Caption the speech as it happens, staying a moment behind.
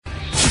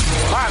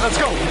let's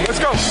go. Let's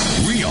go.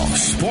 Real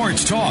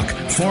sports talk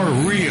for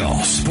real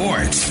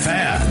sports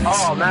fans.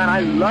 Oh, man, I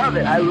love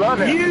it. I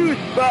love it. You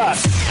suck.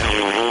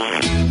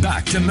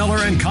 Back to Miller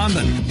and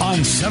Condon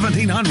on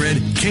 1700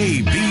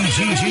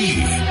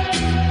 KBGG.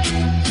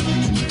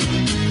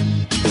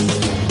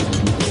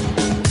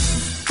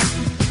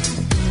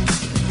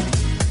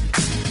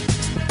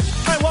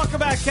 Welcome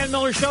back, Ken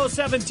Miller Show,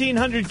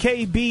 1700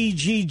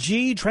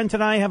 KBGG. Trent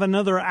and I have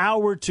another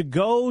hour to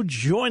go.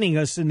 Joining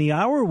us in the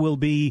hour will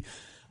be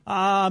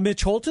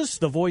Mitch Holthus,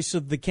 the voice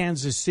of the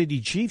Kansas City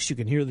Chiefs. You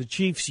can hear the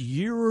Chiefs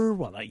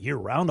not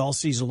year-round, all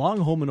season long,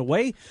 home and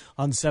away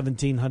on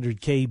 1700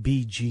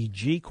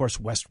 KBGG. Of course,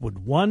 Westwood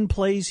One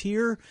plays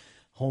here,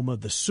 home of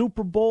the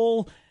Super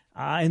Bowl.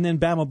 And then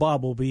Bama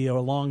Bob will be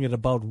along at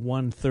about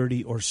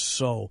 1:30 or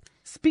so.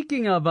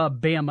 Speaking of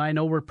Bama, I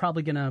know we're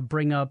probably going to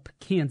bring up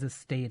Kansas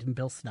State and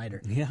Bill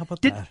Snyder. Yeah, how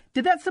about that?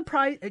 Did that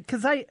surprise?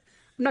 Because I'm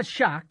not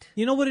shocked.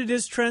 You know what it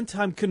is, Trent?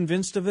 I'm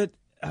convinced of it.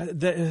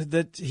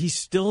 That he's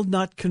still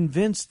not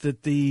convinced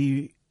that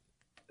the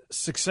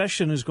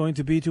succession is going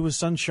to be to his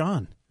son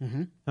Sean.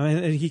 Mm-hmm. I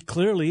mean, he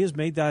clearly has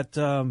made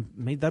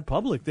that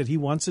public that he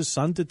wants his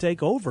son to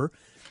take over,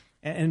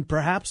 and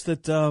perhaps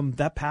that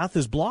that path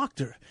is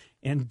blocked.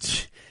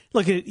 And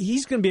look,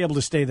 he's going to be able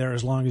to stay there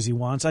as long as he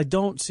wants. I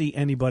don't see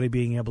anybody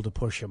being able to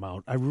push him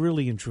out. I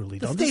really and truly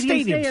don't. The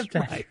stadium's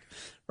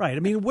right. I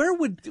mean, where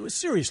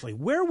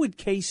would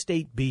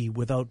K-State be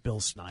without Bill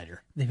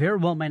Snyder? They very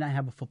well might not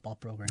have a football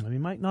program. I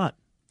mean, might not.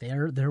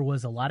 There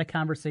was a lot of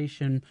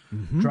conversation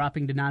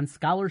dropping to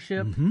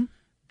non-scholarship,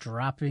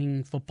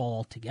 dropping football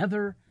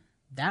altogether.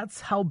 That's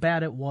how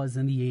bad it was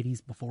in the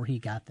 80s before he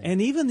got there. And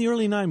even the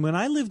early 90s, when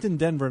I lived in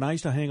Denver and I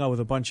used to hang out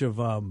with a bunch of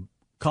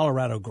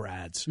Colorado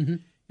grads. Mm-hmm. You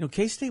know,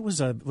 K-State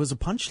was a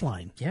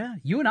punchline. Yeah,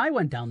 you and I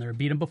went down there and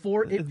beat them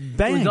before. It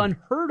was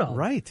unheard of,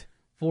 right,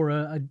 for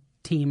a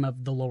team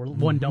of the lower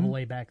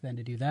 1AA back then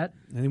to do that.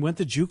 And he went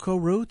the JUCO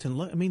route, and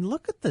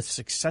look at the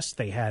success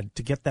they had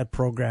to get that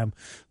program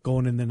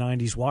going in the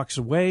 90s. Walks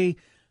away,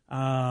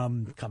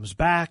 comes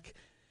back.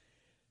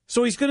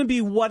 So he's going to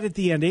be what at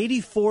the end?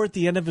 84 at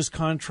the end of his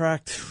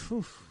contract.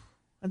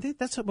 I think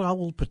that's how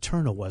old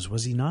Paterno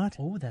was he not?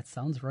 Oh, that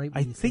sounds right.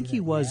 I think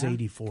he was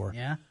 84.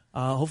 Yeah.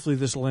 Hopefully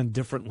this will end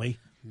differently.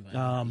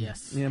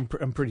 Yes. Yeah,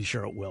 I'm pretty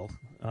sure it will.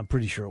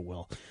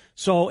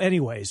 So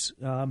anyways,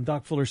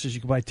 Doc Fuller says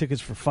you could buy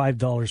tickets for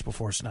 $5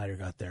 before Snyder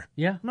got there.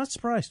 Yeah. I'm not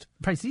surprised.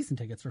 Probably season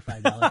tickets for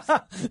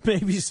 $5.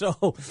 Maybe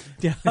so.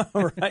 Yeah,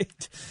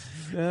 right.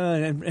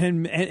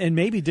 And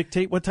maybe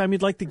dictate what time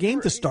you'd like the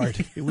game to start.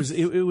 It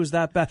was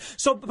that bad.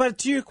 So, but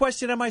to your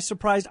question, am I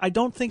surprised? I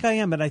don't think I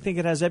am, and I think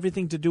it has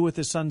everything to do with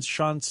his son,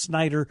 Sean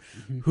Snyder,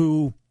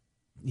 who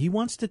he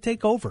wants to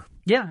take over.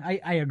 Yeah,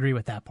 I agree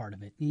with that part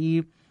of it.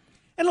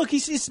 And look,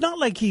 it's not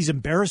like he's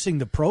embarrassing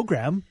the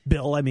program,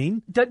 Bill, I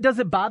mean. Does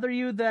it bother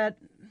you that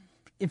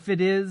if it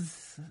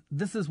is,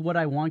 this is what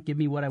I want, give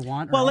me what I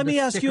want? Well, let me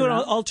ask you, and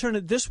I'll turn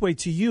it this way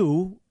to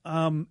you.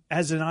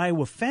 As an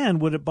Iowa fan,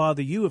 would it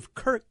bother you if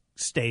Kirk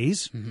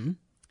stays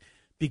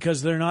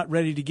because they're not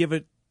ready to give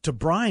it to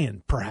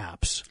Brian,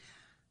 perhaps?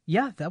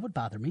 Yeah, that would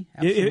bother me.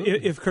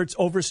 Absolutely. If Kurtz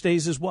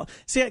overstays as well.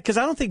 See, because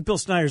I don't think Bill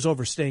Snyder's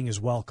overstaying his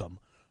welcome.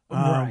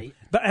 Right.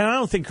 And I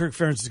don't think Kirk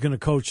Ferentz is going to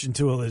coach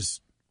until he'll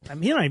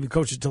not even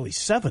coach until he's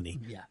 70.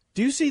 Yeah.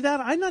 Do you see that?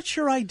 I'm not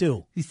sure I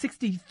do. He's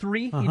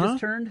 63. He just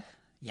turned.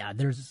 Yeah,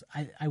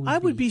 I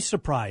would be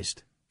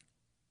surprised.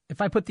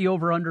 If I put the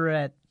over-under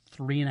at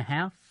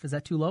 3.5, is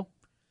that too low?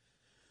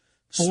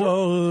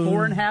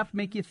 4.5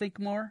 make you think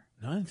more?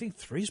 No, I think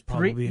 3 is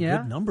probably a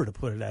good number to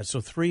put it at.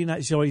 So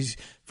 3.5. So he's,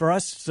 for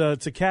us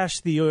to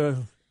cash the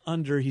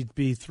under, he'd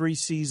be 3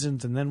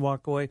 seasons and then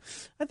walk away.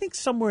 I think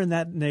somewhere in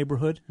that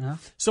neighborhood. Yeah.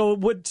 So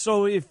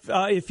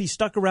if he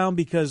stuck around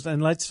because,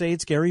 and let's say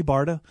it's Gary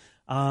Barta,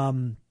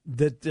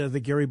 that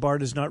the Gary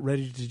Barta is not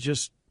ready to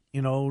just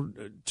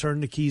turn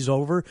the keys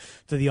over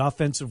to the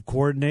offensive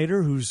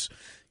coordinator who's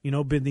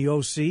been the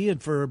OC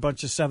and for a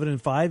bunch of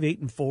 7-5,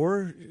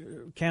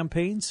 8-4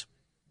 campaigns.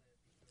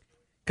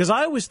 Because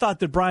I always thought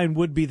that Brian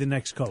would be the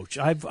next coach.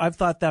 I've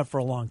thought that for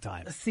a long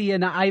time. See,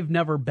 and I've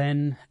never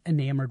been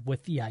enamored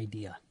with the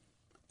idea.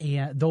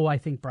 And though I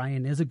think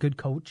Brian is a good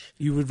coach.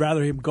 You would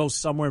rather him go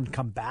somewhere and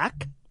come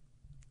back?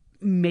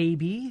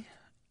 Maybe.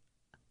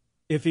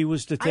 If he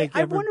was to take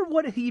I wonder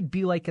what he'd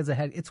be like as a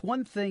head. It's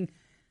one thing.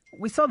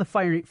 We saw the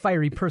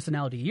fiery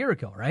personality a year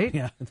ago, right?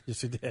 Yeah,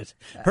 yes, we did.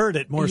 Heard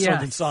it more so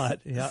than saw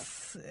it. Yeah.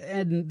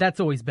 And that's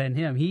always been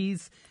him. He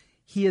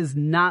is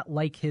not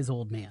like his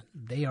old man.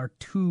 They are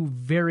two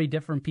very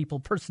different people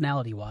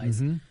personality-wise.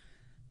 Mm-hmm.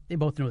 They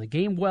both know the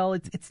game well.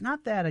 It's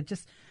not that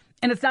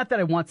it's not that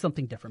I want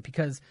something different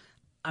because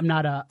I'm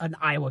not an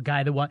Iowa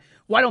guy that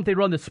why don't they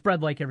run the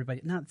spread like everybody?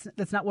 No,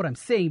 that's not what I'm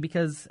saying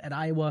because at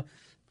Iowa,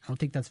 I don't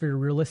think that's very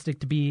realistic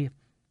to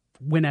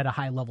win at a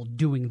high level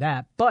doing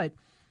that. But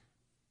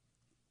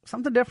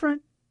something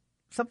different,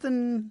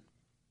 something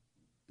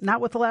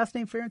not with the last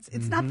name Ferentz.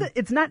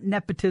 It's not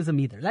nepotism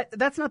either.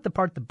 That's not the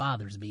part that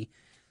bothers me.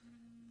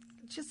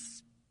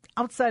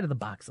 outside of the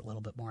box a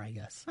little bit more, I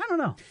guess. I don't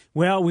know.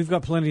 Well, we've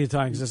got plenty of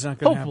time because it's not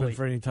going to happen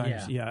for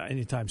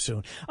anytime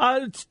soon.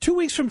 2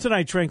 weeks from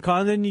tonight, Trent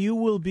Condon, you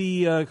will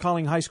be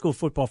calling high school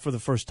football for the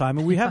first time,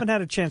 and we haven't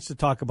had a chance to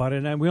talk about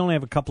it, and we only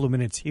have a couple of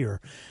minutes here.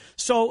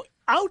 So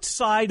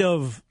outside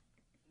of,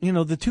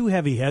 the two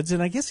heavy heads,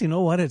 and I guess,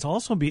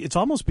 it's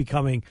almost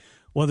becoming,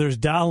 well, there's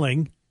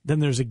Dowling, then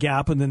there's a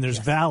gap, and then there's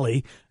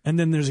Valley, and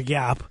then there's a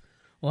gap.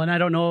 Well, and I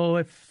don't know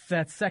if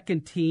that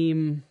second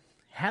team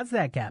has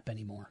that gap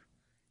anymore.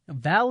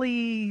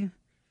 Valley,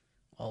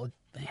 well,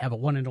 they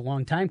haven't won in a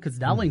long time because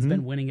Dowling's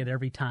been winning it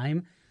every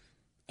time.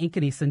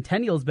 Ankeny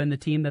Centennial's been the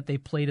team that they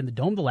played in the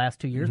Dome the last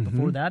 2 years.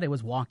 Before that, it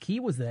was Waukee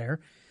was there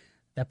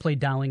that played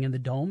Dowling in the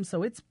Dome.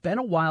 So it's been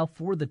a while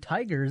for the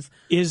Tigers.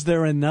 Is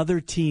there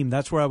another team?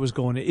 That's where I was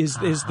going. Is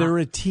there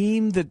a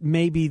team that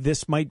maybe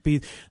this might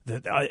be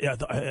that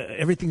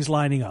everything's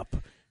lining up?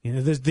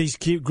 There's these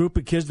group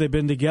of kids, they've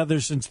been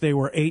together since they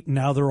were 8, and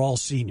now they're all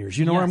seniors.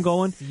 You know where I'm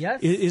going?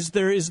 Yes. Is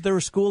there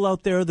a school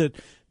out there that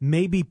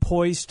may be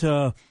poised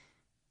to,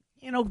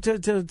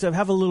 to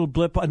have a little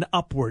blip, an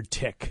upward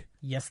tick?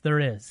 Yes, there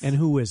is. And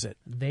who is it?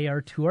 They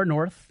are to our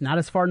north, not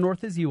as far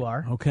north as you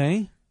are.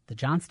 Okay. The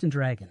Johnston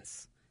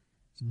Dragons.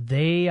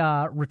 They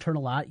return a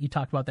lot. You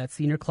talked about that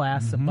senior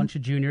class, a bunch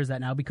of juniors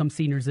that now become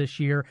seniors this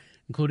year,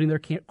 including their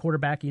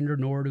quarterback, Inder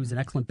Nord, who's an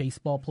excellent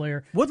baseball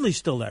player. Woodley's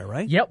still there,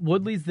 right? Yep,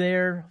 Woodley's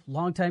there.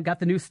 Long time. Got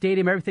the new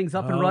stadium. Everything's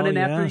up and running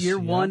after year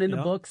one in the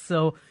books.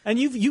 So, and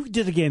you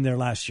did a game there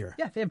last year.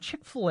 Yeah, they have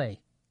Chick-fil-A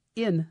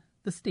in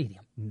the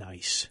stadium.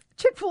 Nice.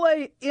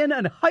 Chick-fil-A in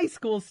a high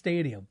school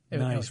stadium.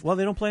 Nice. Well,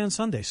 they don't play on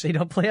Sundays. They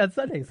don't play on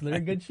Sundays, so they're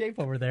in good shape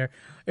over there.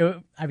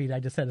 I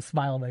just had a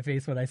smile on my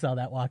face when I saw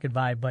that walking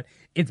by, but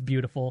it's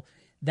beautiful.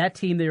 That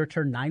team, they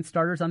returned 9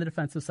 starters on the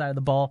defensive side of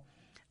the ball.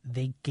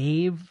 They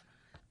gave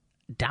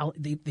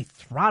they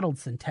throttled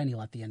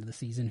Centennial at the end of the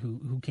season,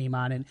 who came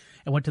on and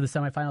went to the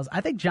semifinals. I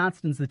think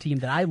Johnston's the team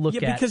that I look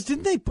at. Yeah, because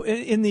didn't they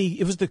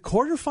it was the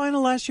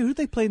quarterfinal last year? Who did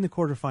they play in the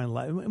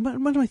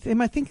quarterfinal?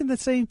 Am I thinking the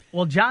same?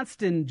 Well,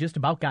 Johnston just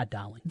about got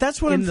Dowling.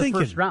 That's what I'm thinking. In the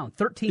first round,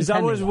 13. Is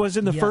that what it was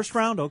in the first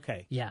round?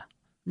 Okay. Yeah,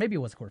 maybe it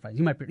was quarterfinals.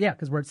 You might be,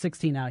 because we're at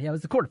 16 now. Yeah, it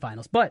was the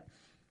quarterfinals, but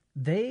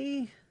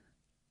they're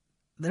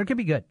going to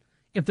be good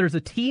if there's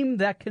a team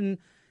that can.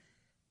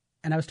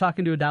 And I was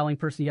talking to a Dowling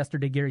person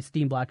yesterday, Gary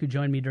Steenblock, who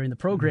joined me during the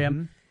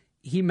program.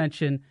 He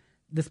mentioned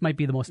this might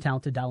be the most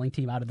talented Dowling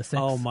team out of the 6.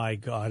 Oh, my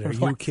God. Are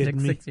you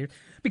kidding me? 6 years.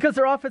 Because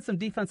their offensive and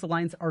defensive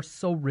lines are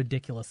so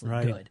ridiculously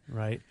good.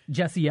 Right.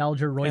 Jesse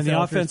Alger, Royce And the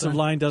Alger's offensive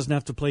line doesn't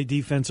have to play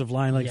defensive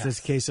line like this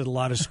case at a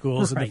lot of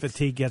schools. And the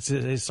fatigue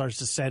it starts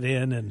to set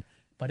in.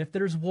 But if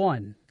there's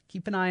one,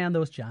 keep an eye on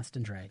those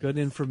Johnston Dragons. Good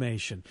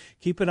information.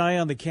 Keep an eye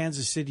on the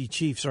Kansas City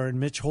Chiefs, or in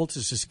Mitch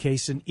Holtz's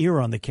case, an ear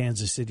on the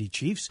Kansas City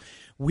Chiefs.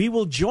 We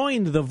will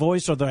join the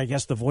voice of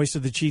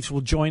the Chiefs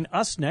will join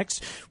us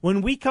next.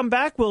 When we come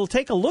back, we'll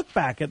take a look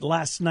back at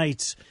last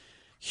night's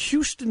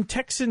Houston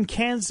Texan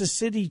Kansas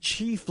City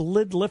Chief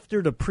lid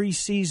lifter to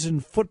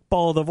preseason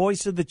football. The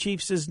voice of the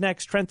Chiefs is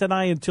next. Trent and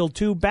I until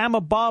 2.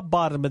 Bama Bob,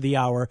 bottom of the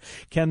hour.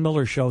 Ken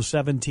Miller Show,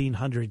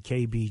 1700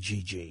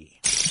 KBGG.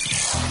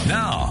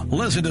 Now,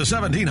 listen to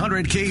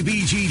 1700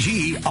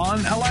 KBGG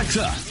on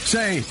Alexa.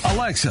 Say,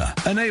 Alexa,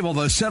 enable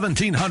the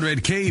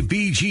 1700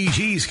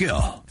 KBGG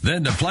skill.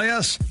 Then to play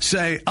us,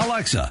 say,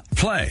 Alexa,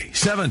 play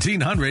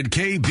 1700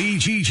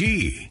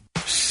 KBGG.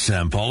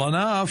 Simple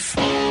enough.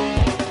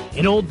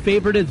 An old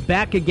favorite is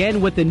back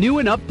again with a new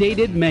and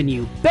updated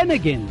menu,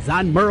 Bennigan's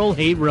on Merle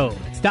Hay Road.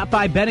 Stop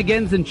by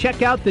Bennigan's and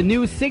check out the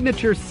new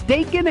signature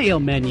steak and ale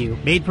menu,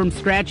 made from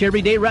scratch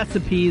everyday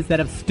recipes that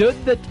have stood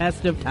the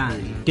test of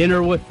time.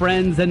 Dinner with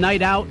friends, a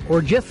night out,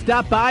 or just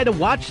stop by to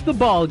watch the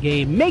ball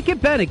game. Make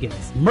it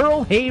Bennigan's,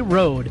 Merle Hay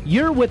Road.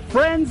 You're with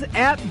friends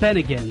at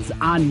Bennigan's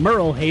on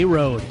Merle Hay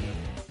Road.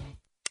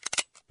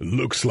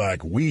 Looks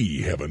like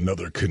we have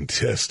another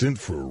contestant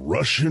for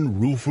Russian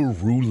Roofer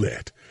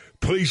Roulette.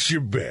 Place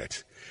your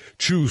bet.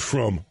 Choose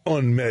from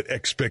unmet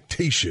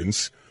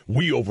expectations,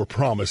 we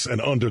overpromise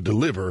and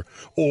underdeliver,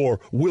 or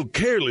we'll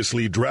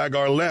carelessly drag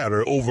our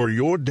ladder over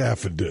your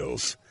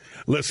daffodils.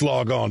 Let's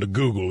log on to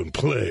Google and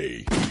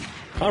play.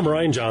 I'm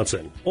Ryan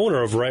Johnson,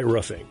 owner of Wright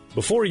Roofing.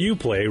 Before you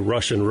play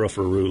Russian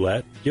Roofer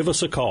Roulette, give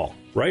us a call.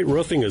 Wright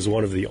Roofing is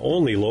one of the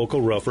only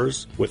local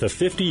roofers with a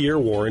 50-year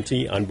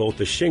warranty on both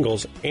the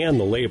shingles and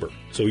the labor.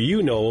 So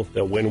you know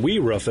that when we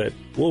roof it,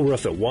 we'll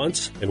roof it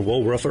once and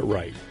we'll roof it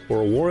right.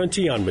 For a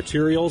warranty on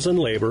materials and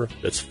labor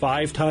that's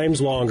 5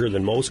 times longer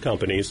than most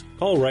companies,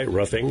 call Wright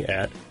Roofing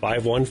at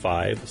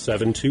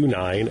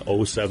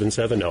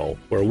 515-729-0770,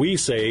 where we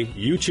say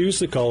you choose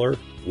the color,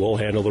 we'll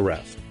handle the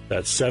rest.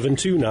 That's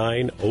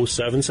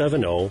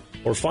 729-0770,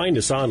 or find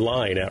us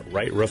online at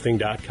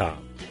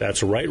wrightroofing.com.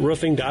 That's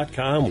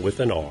wrightroofing.com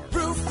with an R.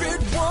 Roof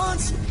it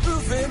once,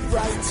 roof it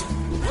right.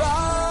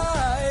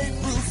 Right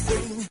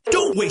Roofing.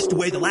 Don't waste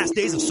away the last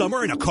days of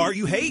summer in a car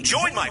you hate.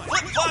 Join my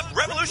flip-flop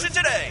revolution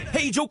today.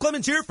 Hey, Joe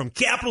Clemens here from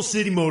Capital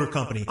City Motor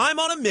Company. I'm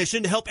on a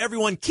mission to help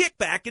everyone kick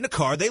back in a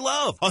car they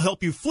love. I'll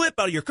help you flip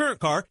out of your current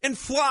car and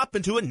flop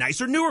into a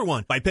nicer, newer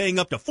one by paying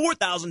up to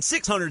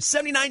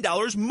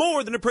 $4,679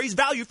 more than appraised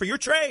value for your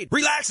trade.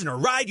 Relax in a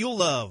ride you'll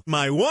love.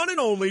 My one and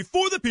only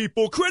for the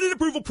people credit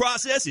approval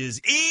process is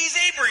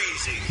easy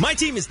breezy. My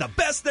team is the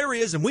best there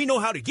is, and we know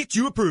how to get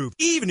you approved,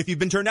 even if you've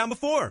been turned down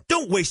before.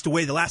 Don't waste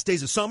away the last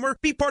days of summer.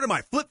 Be part of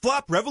my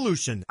flip-flop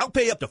revolution. I'll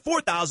pay up to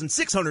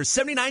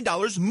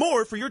 $4,679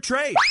 more for your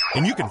trade.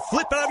 And you can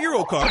flip out of your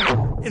old car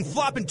and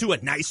flop into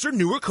a nicer,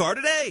 newer car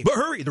today. But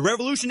hurry, the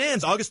revolution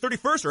ends August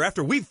 31st or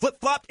after we've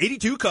flip-flopped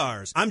 82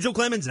 cars. I'm Joe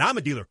Clemens, and I'm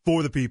a dealer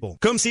for the people.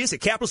 Come see us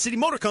at Capital City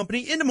Motor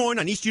Company in Des Moines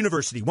on East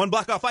University, 1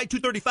 block off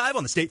I-235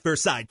 on the State Fair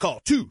side. Call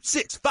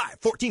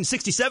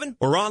 265-1467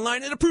 or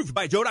online at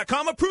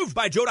approvedbyjoe.com.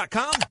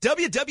 Approvedbyjoe.com.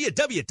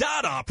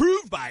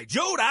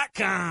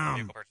 www.approvedbyjoe.com.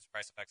 Vehicle purchase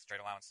price effects,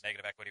 trade allowance,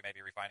 negative equity may be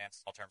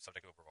refinanced. All terms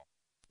subject to approval.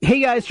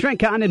 Hey guys, Trent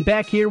Condon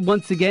back here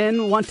once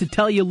again. Want to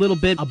tell you a little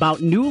bit about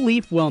New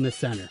Leaf Wellness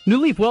Center. New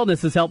Leaf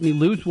Wellness has helped me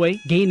lose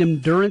weight, gain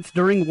endurance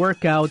during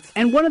workouts,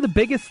 and one of the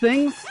biggest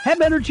things, have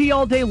energy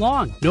all day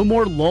long. No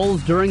more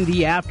lulls during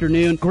the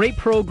afternoon. Great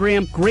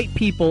program, great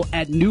people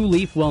at New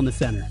Leaf Wellness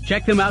Center.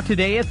 Check them out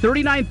today at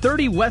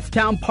 3930 West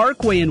Town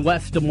Parkway in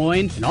West Des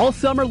Moines. And all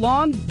summer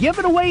long,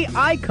 giving away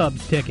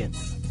iCubs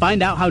tickets.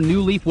 Find out how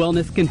New Leaf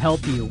Wellness can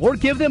help you, or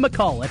give them a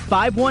call at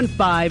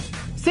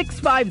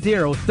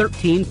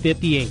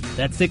 515-650-1358.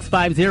 That's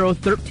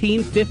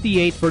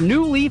 650-1358 for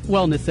New Leaf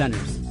Wellness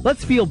Centers.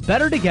 Let's feel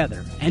better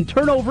together and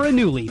turn over a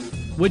new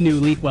leaf with New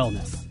Leaf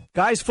Wellness.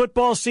 Guys,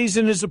 football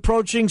season is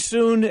approaching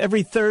soon.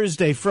 Every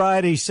Thursday,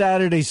 Friday,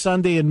 Saturday,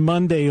 Sunday, and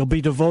Monday will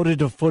be devoted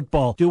to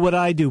football. Do what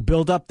I do.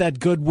 Build up that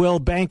Goodwill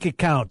bank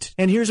account.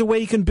 And here's a way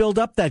you can build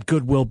up that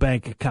Goodwill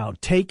bank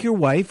account. Take your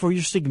wife or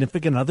your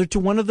significant other to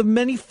one of the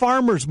many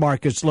farmers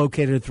markets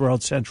located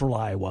throughout central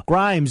Iowa.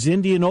 Grimes,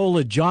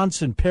 Indianola,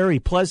 Johnson, Perry,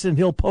 Pleasant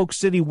Hill, Polk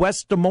City,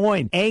 West Des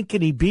Moines,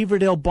 Ankeny,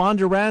 Beaverdale,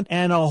 Bondurant,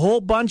 and a whole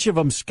bunch of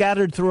them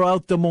scattered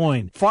throughout Des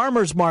Moines.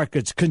 Farmers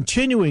markets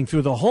continuing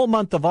through the whole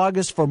month of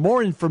August. For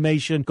more information,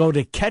 go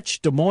to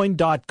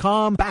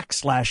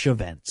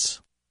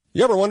catchdesmoines.com/events.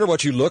 You ever wonder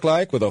what you look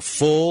like with a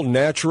full,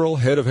 natural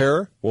head of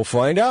hair? We'll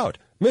find out.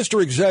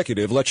 Mr.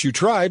 Executive lets you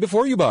try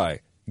before you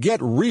buy. Get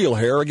real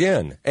hair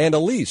again and a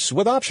lease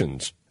with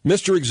options.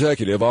 Mr.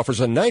 Executive offers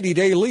a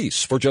 90-day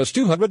lease for just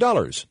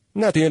 $200.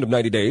 And at the end of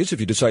 90 days,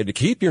 if you decide to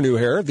keep your new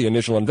hair, the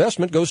initial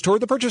investment goes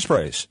toward the purchase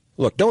price.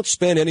 Look, don't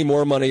spend any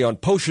more money on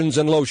potions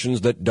and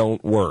lotions that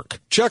don't work.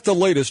 Check the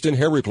latest in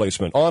hair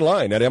replacement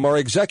online at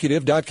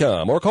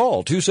mrexecutive.com or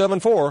call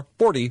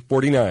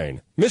 274-4049.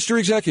 Mr.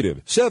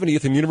 Executive,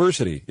 70th and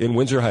University in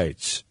Windsor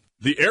Heights.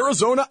 The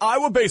Arizona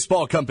Iowa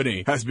Baseball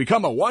Company has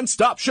become a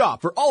one-stop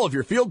shop for all of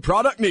your field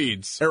product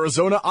needs.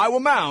 Arizona Iowa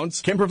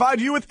Mounds can provide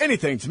you with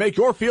anything to make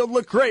your field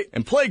look great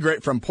and play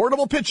great, from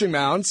portable pitching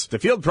mounds to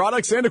field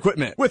products and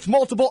equipment. With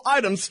multiple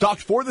items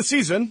stocked for the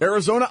season,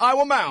 Arizona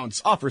Iowa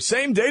Mounds offers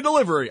same-day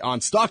delivery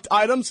on stocked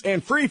items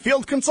and free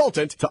field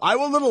consultant to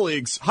Iowa Little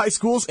Leagues, high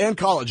schools, and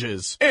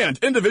colleges. And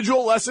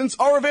individual lessons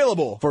are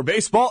available for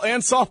baseball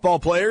and softball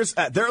players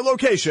at their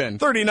location,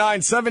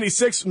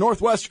 3976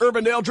 Northwest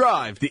Urbandale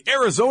Drive, the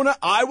Arizona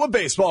Iowa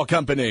Baseball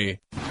Company.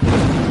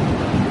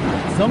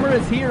 Summer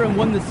is here, and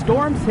when the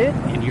storms hit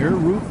and your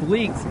roof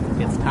leaks,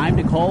 it's time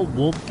to call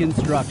Wolf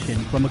Construction.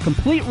 From a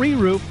complete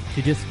re-roof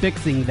to just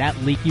fixing that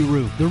leaky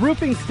roof, the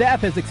roofing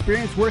staff has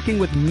experience working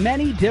with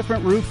many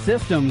different roof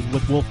systems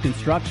with Wolf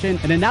Construction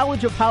and a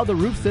knowledge of how the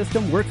roof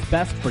system works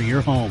best for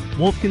your home.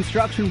 Wolf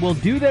Construction will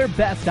do their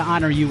best to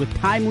honor you with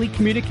timely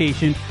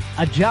communication,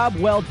 a job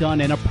well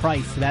done, and a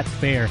price that's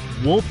fair.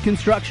 Wolf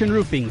Construction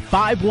Roofing,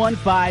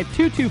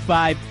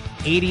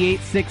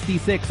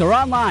 515-225-8866 or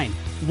online,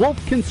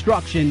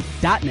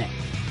 wolfconstruction.net.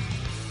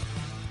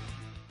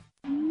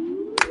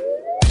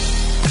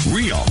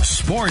 Real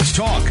sports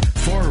talk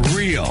for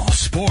real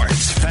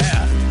sports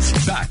fans.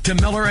 Back to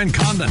Miller and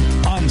Condon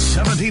on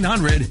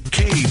 1700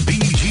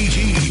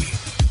 KBGG.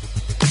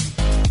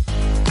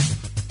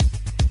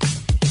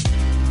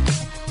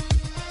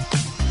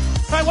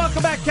 All right,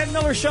 welcome back. Ken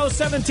Miller Show,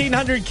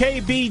 1700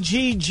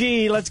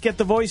 KBGG. Let's get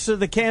the voice of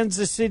the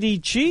Kansas City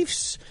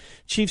Chiefs.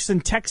 Chiefs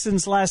and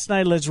Texans last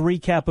night. Let's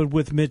recap it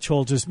with Mitch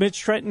Holtis. Mitch,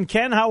 Trent, and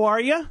Ken, how are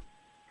you?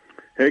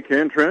 Hey,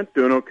 Ken, Trent,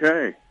 doing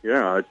okay.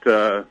 Yeah,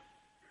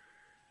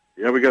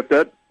 we got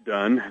that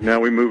done. Now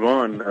we move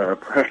on.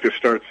 Practice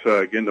starts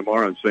again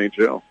tomorrow in St.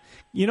 Joe.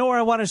 You know where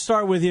I want to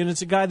start with you, and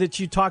it's a guy that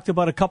you talked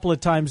about a couple of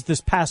times this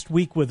past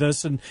week with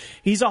us, and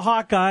he's a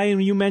Hawkeye,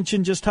 and you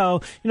mentioned just how,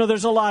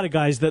 there's a lot of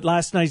guys that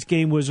last night's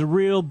game was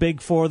real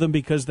big for them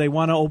because they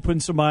want to open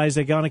some eyes,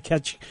 they want to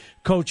catch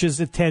coaches'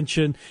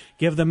 attention,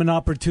 give them an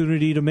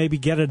opportunity to maybe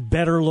get a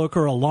better look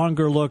or a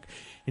longer look.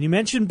 And you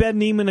mentioned Ben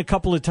Niemann a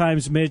couple of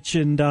times, Mitch,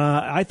 and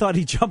I thought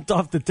he jumped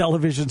off the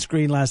television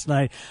screen last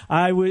night.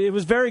 It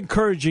was very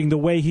encouraging the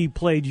way he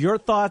played. Your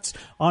thoughts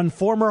on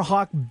former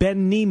Hawk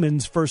Ben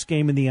Niemann's first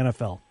game in the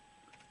NFL?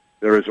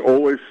 There is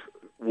always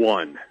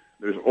one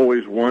there's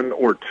always one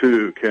or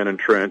two, Ken and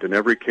Trent, in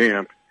every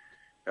camp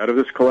out of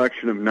this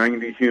collection of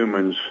 90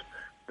 humans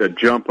that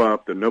jump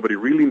up that nobody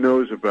really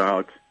knows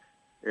about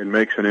and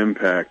makes an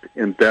impact,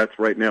 and that's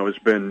right now is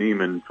Ben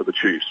Niemann for the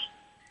Chiefs.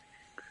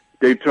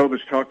 Dave Toub has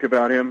talked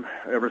about him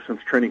ever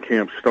since training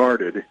camp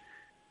started,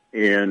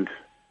 and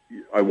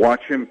I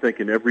watch him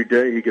thinking every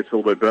day he gets a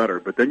little bit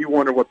better, but then you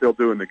wonder what they'll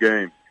do in the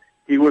game.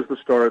 He was the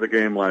star of the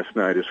game last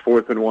night. His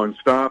 4th and 1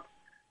 stop,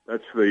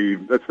 that's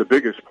the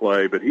biggest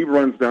play, but he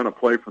runs down a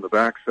play from the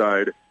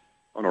backside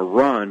on a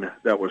run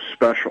that was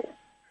special.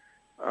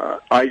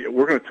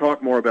 We're going to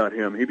talk more about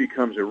him. He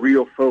becomes a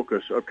real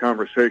focus of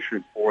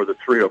conversation for the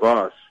three of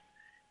us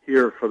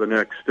here for the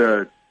next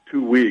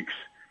 2 weeks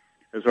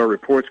as our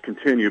reports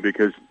continue,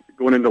 because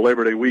going into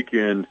Labor Day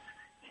weekend,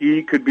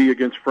 he could be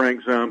against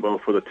Frank Zombo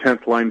for the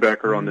 10th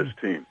linebacker on this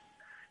team.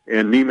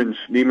 And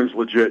Niemann's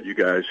legit, you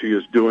guys. He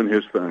is doing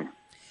his thing.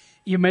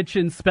 You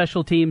mentioned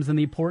special teams and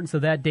the importance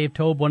of that. Dave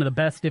Toub, one of the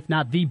best, if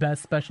not the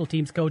best, special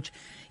teams coach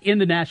in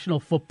the National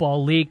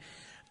Football League.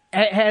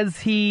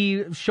 Has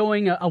he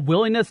showing a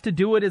willingness to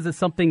do it? Is it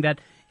something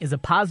that is a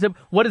positive?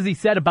 What has he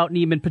said about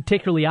Niemann,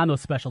 particularly on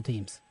those special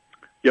teams?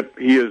 Yep,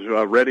 he is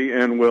ready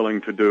and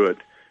willing to do it.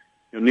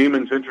 You know,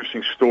 Niemann's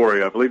interesting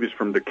story. I believe he's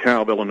from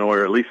DeKalb, Illinois,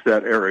 or at least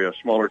that area, a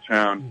smaller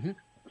town. Mm-hmm.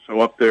 So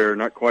up there,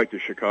 not quite to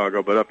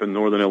Chicago, but up in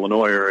northern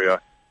Illinois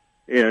area.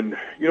 And,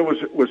 you know,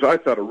 was I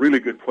thought a really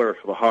good player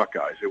for the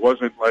Hawkeyes. It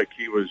wasn't like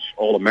he was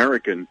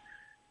All-American,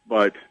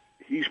 but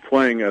he's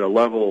playing at a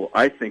level,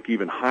 I think,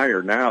 even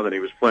higher now than he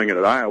was playing at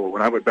Iowa.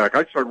 When I went back,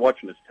 I started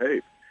watching his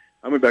tape.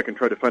 I went back and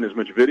tried to find as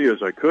much video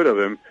as I could of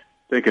him,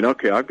 thinking,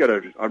 okay,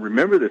 I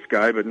remember this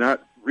guy, but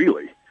not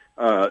really.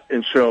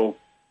 And so,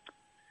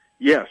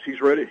 yes, he's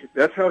ready.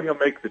 That's how he'll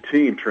make the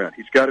team, Trent.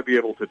 He's got to be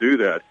able to do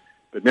that.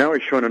 But now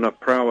he's shown enough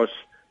prowess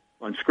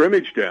on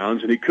scrimmage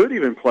downs, and he could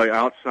even play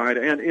outside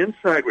and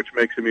inside, which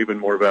makes him even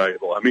more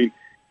valuable. I mean,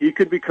 he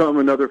could become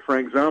another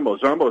Frank Zombo.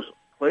 Zombo's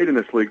played in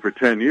this league for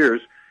 10 years,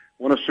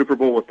 won a Super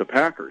Bowl with the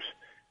Packers,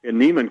 and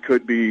Niemann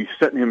could be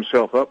setting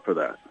himself up for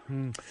that.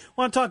 I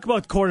want to talk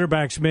about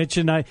quarterbacks, Mitch,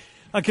 and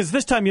because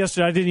this time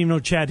yesterday I didn't even know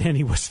Chad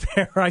Henne was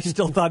there. I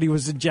still thought he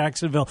was in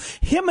Jacksonville.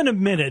 Him in a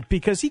minute,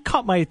 because he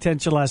caught my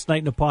attention last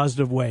night in a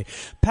positive way.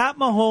 Pat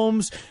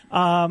Mahomes,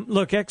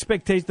 look,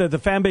 expectation, the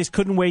fan base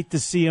couldn't wait to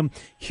see him.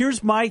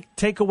 Here's my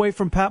takeaway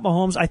from Pat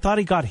Mahomes. I thought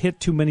he got hit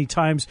too many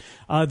times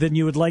than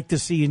you would like to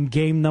see in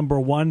game number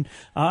 1.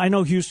 I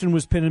know Houston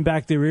was pinning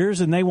back their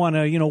ears, and they want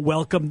to,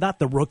 welcome not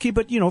the rookie,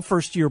 but,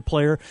 first-year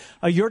player.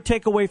 Your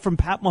takeaway from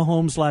Pat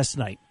Mahomes last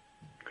night?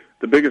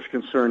 The biggest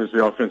concern is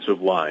the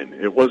offensive line.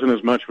 It wasn't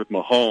as much with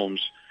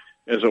Mahomes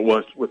as it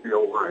was with the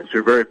O-line. So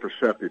you're very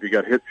perceptive. He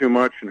got hit too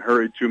much and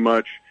hurried too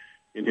much.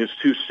 In his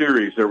 2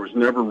 series, there was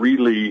never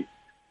really,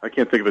 I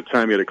can't think of a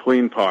time he had a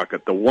clean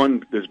pocket.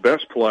 His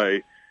best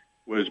play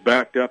was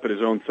backed up at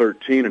his own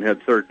 13 and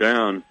had 3rd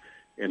down,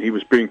 and he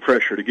was being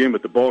pressured again,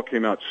 but the ball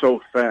came out so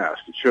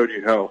fast. It showed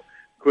you how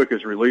quick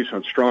his release,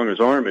 how strong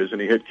his arm is,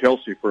 and he hit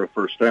Kelsey for a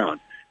 1st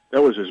down.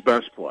 That was his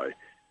best play.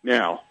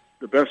 Now,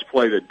 the best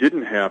play that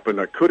didn't happen,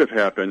 or could have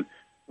happened,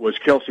 was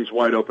Kelsey's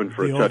wide open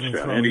for a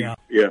touchdown. And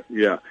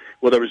yeah.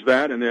 Well, there was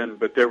that,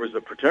 but there was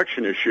the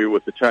protection issue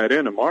with the tight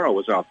end. Amaro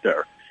was out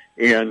there,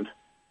 and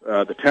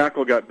the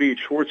tackle got beat.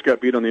 Schwartz got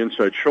beat on the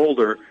inside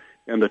shoulder,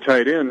 and the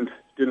tight end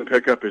didn't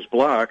pick up his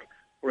block,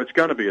 or it's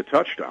going to be a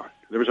touchdown.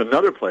 There was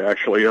another play,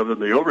 actually, other than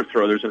the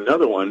overthrow. There's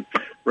another one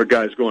where a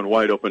guy's going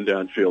wide open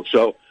downfield.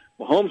 So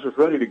Mahomes was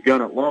ready to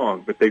gun it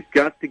long, but they've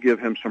got to give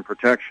him some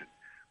protection.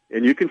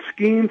 And you can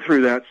scheme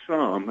through that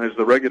some as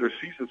the regular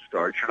season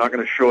starts. You're not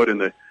going to show it in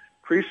the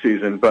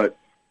preseason, but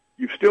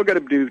you've still got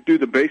to do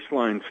the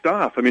baseline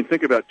stuff. I mean,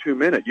 think about 2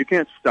 minutes. You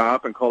can't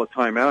stop and call a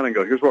timeout and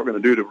go, here's what we're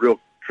going to do to real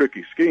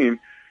tricky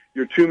scheme.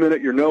 Your 2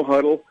 minute, your no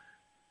huddle,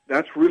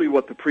 that's really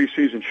what the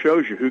preseason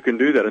shows you, who can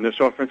do that. And this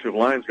offensive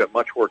line's got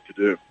much work to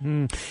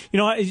do.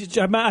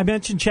 I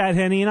mentioned Chad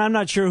Henne, and I'm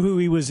not sure who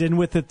he was in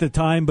with at the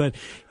time, but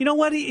you know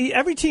what?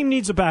 Every team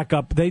needs a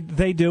backup. They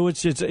do.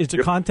 It's a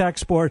contact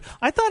sport.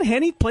 I thought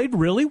Henne played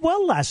really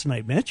well last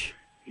night, Mitch.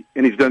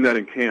 And he's done that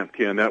in camp,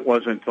 Ken. That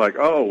wasn't like,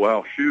 oh,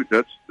 well, shoot,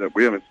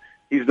 we haven't.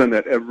 He's done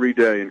that every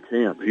day in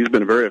camp. He's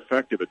been very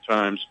effective at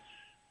times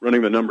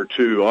running the number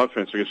 2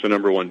 offense against the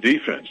number 1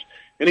 defense.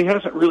 And he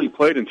hasn't really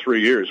played in 3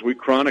 years. I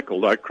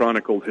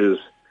chronicled his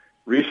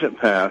recent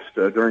past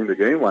during the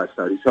game last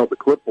night. He's held the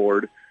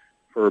clipboard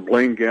for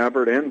Blaine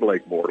Gabbert and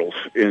Blake Bortles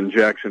in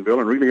Jacksonville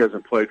and really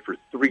hasn't played for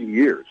 3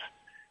 years.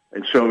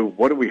 And so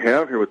what do we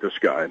have here with this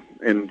guy?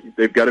 And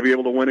they've got to be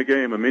able to win a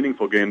game, a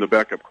meaningful game, the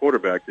backup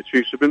quarterback. The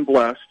Chiefs have been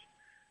blessed.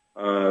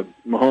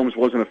 Mahomes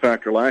wasn't a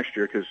factor last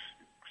year because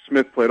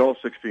Smith played all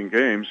 16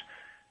 games.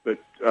 But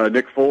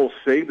Nick Foles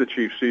saved the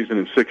Chiefs season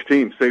in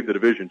 16, saved the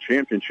division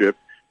championship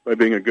by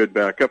being a good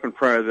backup. And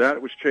prior to that,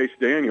 it was Chase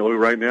Daniel, who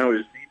right now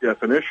is the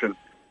definition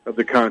of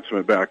the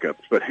consummate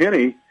backups. But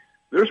Henne,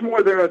 there's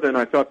more there than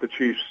I thought the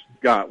Chiefs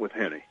got with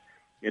Henne.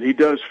 And he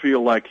does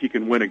feel like he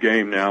can win a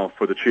game now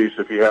for the Chiefs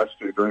if he has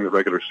to during the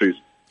regular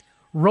season.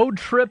 Road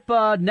trip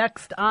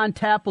next on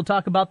tap. We'll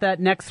talk about that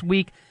next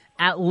week.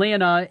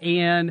 Atlanta,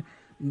 and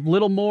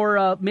Little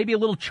more, maybe a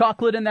little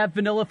chocolate in that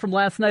vanilla from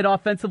last night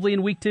offensively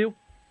in week 2?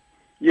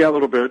 Yeah, a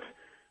little bit.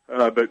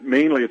 But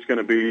mainly it's going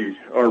to be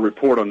our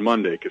report on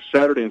Monday, because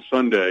Saturday and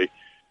Sunday,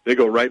 they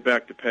go right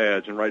back to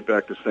pads and right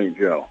back to St.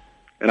 Joe.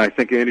 And I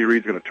think Andy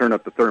Reid's going to turn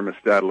up the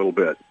thermostat a little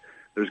bit.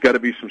 There's got to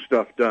be some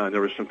stuff done.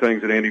 There were some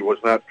things that Andy was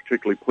not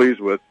particularly pleased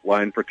with,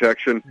 line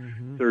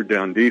protection, third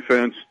down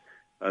defense.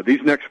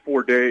 These next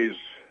 4 days,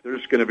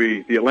 there's going to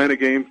be the Atlanta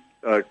game.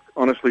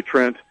 Honestly,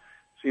 Trent,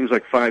 seems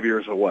like 5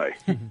 years away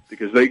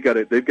because they've got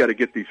to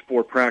get these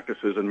 4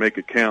 practices and make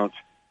it count,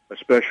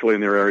 especially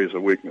in their areas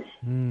of weakness.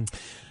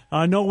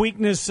 No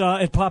weakness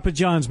at Papa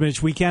John's,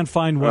 Mitch. We can't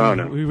find one. Oh,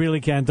 no. We really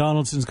can't.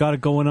 Donaldson's got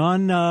it going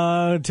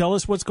on. Tell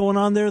us what's going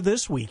on there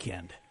this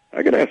weekend.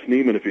 I got to ask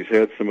Neiman if he's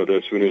had some of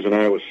this when he was in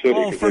Iowa City.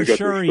 Oh, for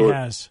sure he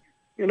has.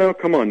 You know,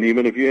 come on,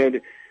 Neiman. If you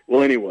had,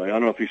 well, anyway, I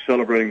don't know if he's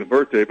celebrating the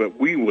birthday, but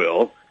we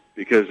will,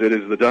 because it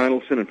is the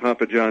Donaldson and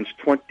Papa John's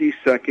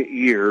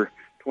 22nd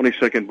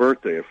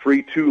birthday. A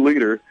free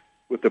 2-liter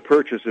with the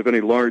purchase of any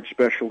large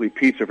specialty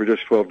pizza for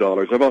just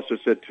 $12. I've also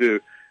said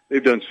too,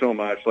 they've done so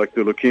much, like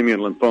the Leukemia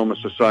and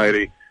Lymphoma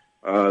Society.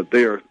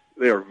 They are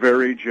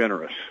very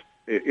generous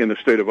in the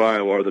state of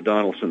Iowa. Are the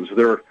Donaldsons?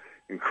 They're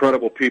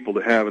incredible people to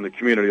have in the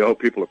community. I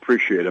hope people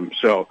appreciate them.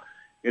 So,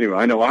 anyway,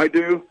 I know I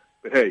do.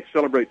 But, hey,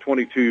 celebrate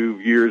 22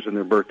 years in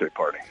their birthday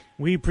party.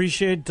 We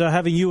appreciate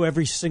having you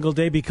every single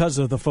day because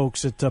of the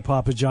folks at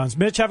Papa John's.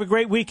 Mitch, have a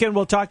great weekend.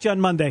 We'll talk to you on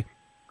Monday.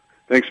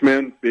 Thanks,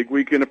 man. Big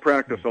weekend of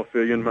practice. I'll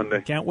feel you on Monday.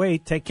 Can't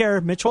wait. Take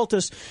care. Mitch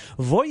Holthus,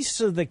 voice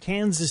of the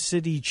Kansas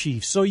City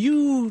Chiefs. So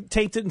you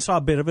taped it and saw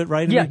a bit of it,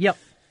 right? Yeah, yep.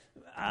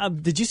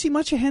 Did you see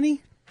much of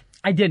Henny?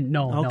 I didn't,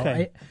 no.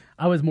 Okay. No.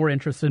 I was more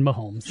interested in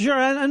Mahomes. Sure,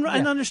 and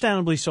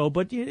understandably so,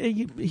 but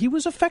he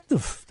was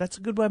effective. That's a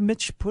good way.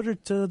 Mitch put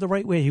it the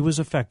right way. He was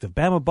effective.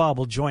 Bama Bob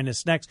will join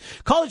us next.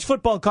 College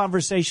Football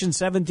Conversation,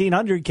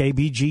 1700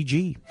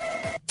 KBGG.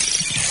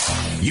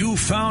 You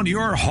found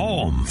your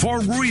home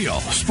for real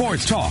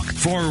sports talk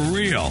for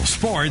real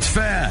sports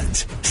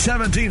fans.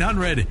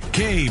 1700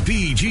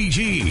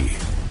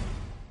 KBGG.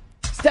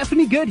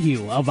 Stephanie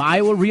Goodhue of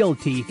Iowa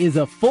Realty is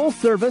a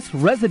full-service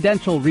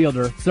residential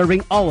realtor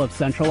serving all of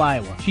Central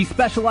Iowa. She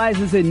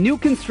specializes in new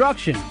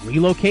construction,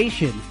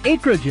 relocation,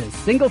 acreages,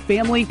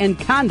 single-family, and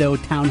condo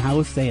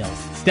townhouse sales.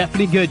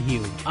 Stephanie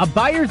Goodhue, a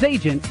buyer's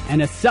agent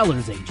and a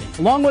seller's agent,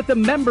 along with a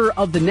member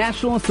of the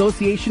National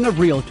Association of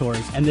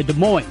Realtors and the Des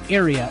Moines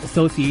Area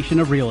Association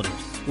of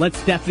Realtors. Let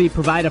Stephanie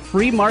provide a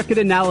free market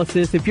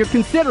analysis if you're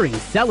considering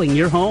selling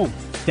your home.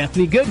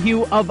 Stephanie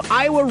Goodhue of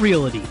Iowa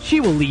Realty.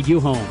 She will lead you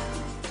home.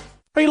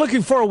 Are you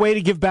looking for a way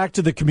to give back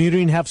to the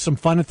community and have some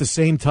fun at the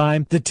same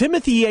time? The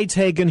Timothy Yates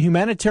Hagen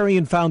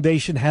Humanitarian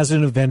Foundation has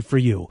an event for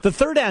you. The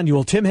 3rd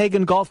annual Tim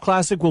Hagen Golf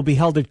Classic will be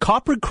held at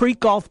Copper Creek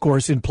Golf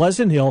Course in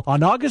Pleasant Hill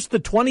on August the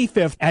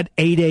 25th at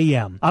 8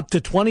 a.m. Up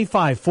to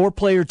 25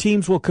 4-player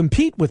teams will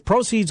compete with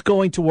proceeds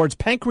going towards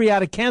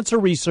pancreatic cancer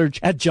research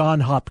at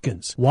Johns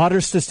Hopkins. Water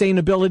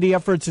sustainability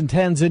efforts in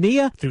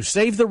Tanzania through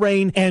Save the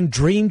Rain and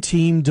Dream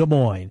Team Des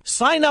Moines.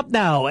 Sign up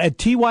now at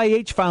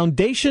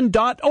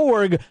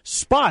tyhfoundation.org.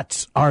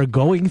 Spots are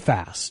going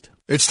fast.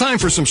 It's time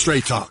for some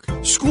straight talk.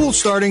 School's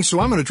starting, so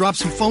I'm going to drop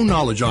some phone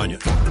knowledge on you.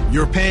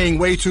 You're paying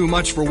way too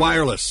much for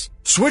wireless.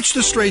 Switch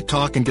to Straight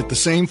Talk and get the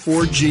same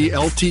 4G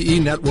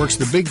LTE networks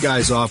the big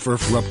guys offer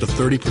for up to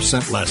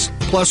 30% less.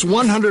 Plus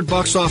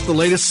 $100 off the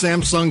latest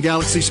Samsung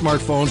Galaxy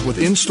smartphones with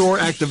in-store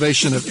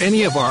activation of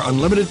any of our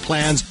unlimited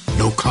plans,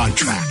 no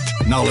contract.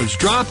 Knowledge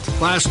dropped,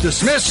 class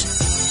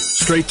dismissed.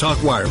 Straight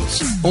Talk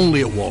Wireless,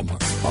 only at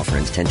Walmart. Offer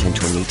ends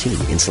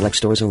 10/10/2018. In select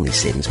stores only.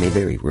 Savings may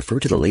vary.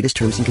 Refer to the latest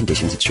terms and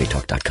conditions at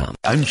straighttalk.com.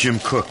 I'm Jim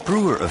Cook,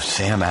 brewer of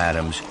Sam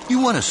Adams.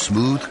 You want a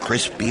smooth,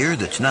 crisp beer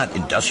that's not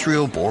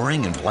industrial,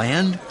 boring, and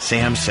bland?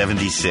 Sam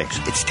 76.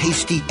 It's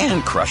tasty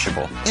and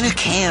crushable. In a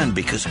can,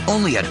 because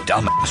only a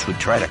dumbass would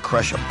try to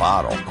crush a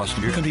bottle.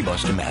 Boston Beer Company,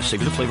 Boston, Mass.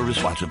 Savor the flavor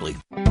responsibly.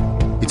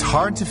 It's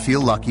hard to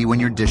feel lucky when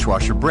your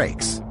dishwasher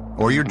breaks,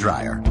 or your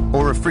dryer,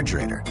 or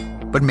refrigerator.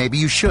 But maybe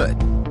you should.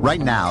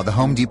 Right now, the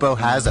Home Depot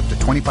has up to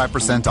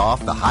 25%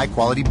 off the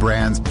high-quality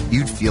brands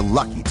you'd feel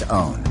lucky to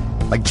own,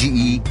 like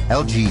GE,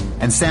 LG,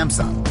 and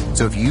Samsung.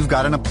 So if you've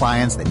got an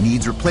appliance that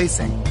needs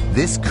replacing,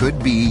 this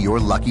could be your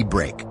lucky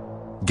break.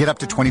 Get up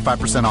to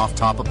 25% off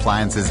top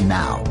appliances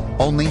now,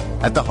 only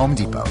at the Home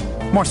Depot.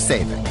 More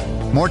saving,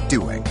 more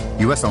doing.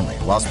 U.S. only.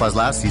 While supplies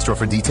last, see store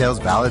for details,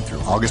 valid through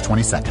August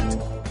 22nd.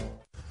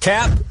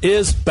 Cap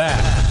is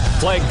back.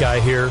 Flag Guy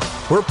here.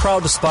 We're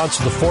proud to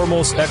sponsor the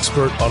foremost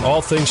expert on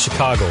all things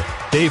Chicago,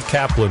 Dave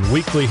Kaplan,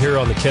 weekly here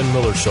on the Ken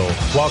Miller Show.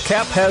 While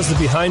Cap has the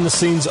behind the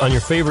scenes on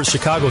your favorite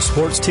Chicago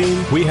sports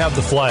team, we have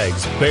the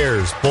flags,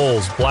 Bears,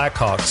 Bulls,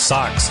 Blackhawks,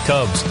 Sox,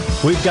 Cubs.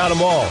 We've got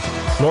them all.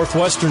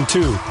 Northwestern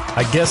too.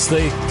 I guess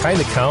they kind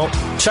of count.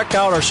 Check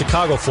out our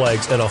Chicago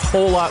flags and a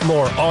whole lot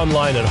more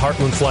online at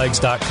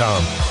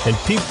heartlandflags.com. And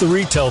peep the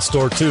retail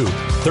store too.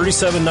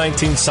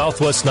 3719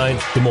 Southwest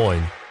 9th, Des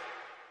Moines.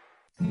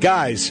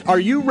 Guys, are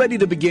you ready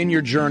to begin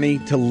your journey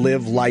to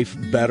live life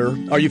better?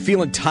 Are you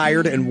feeling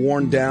tired and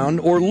worn down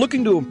or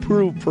looking to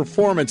improve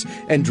performance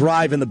and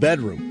drive in the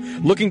bedroom?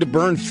 Looking to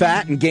burn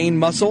fat and gain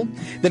muscle?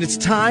 Then it's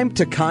time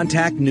to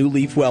contact New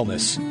Leaf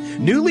Wellness.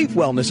 New Leaf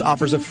Wellness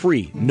offers a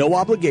free,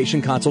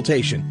 no-obligation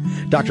consultation.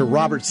 Dr.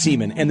 Robert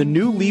Seaman and the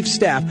New Leaf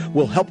staff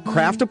will help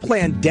craft a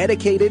plan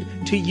dedicated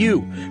to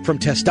you. From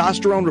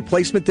testosterone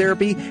replacement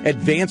therapy,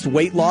 advanced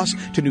weight loss,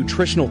 to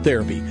nutritional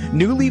therapy,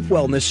 New Leaf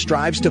Wellness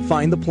strives to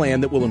find the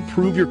plan that will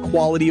improve your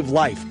quality of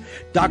life.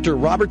 Dr.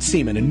 Robert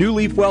Seaman and New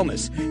Leaf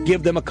Wellness.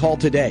 Give them a call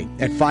today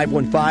at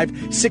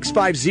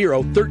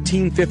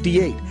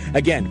 515-650-1358.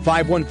 Again,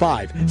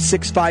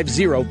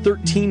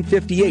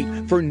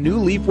 515-650-1358 for New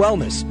Leaf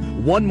Wellness.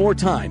 One more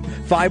time,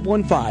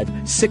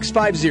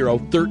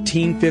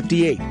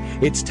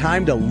 515-650-1358. It's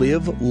time to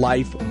live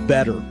life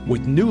better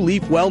with New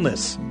Leaf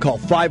Wellness. Call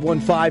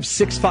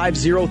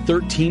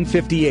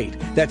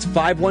 515-650-1358. That's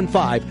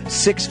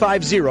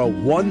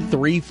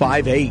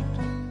 515-650-1358.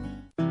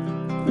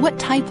 What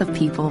type of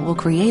people will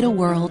create a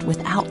world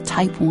without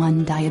type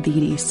 1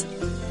 diabetes?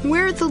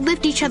 We're the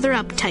lift each other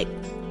up type.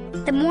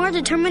 The more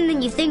determined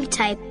than you think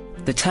type.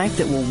 The type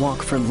that will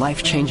walk for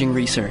life-changing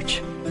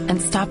research.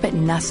 And stop at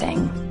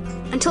nothing.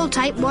 Until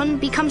type 1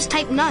 becomes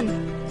type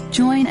none.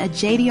 Join a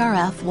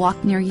JDRF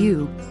walk near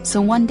you,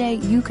 so one day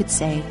you could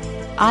say,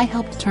 I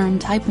helped turn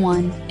type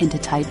 1 into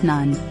type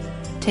none.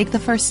 Take the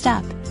first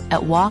step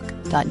at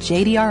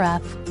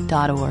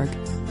walk.jdrf.org.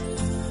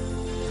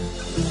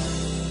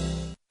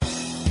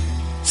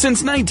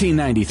 Since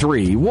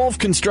 1993, Wolf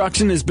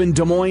Construction has been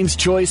Des Moines'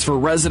 choice for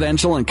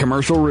residential and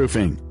commercial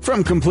roofing.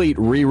 From complete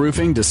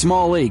re-roofing to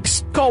small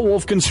leaks, call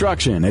Wolf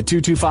Construction at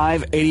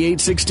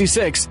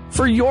 225-8866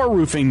 for your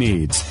roofing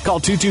needs.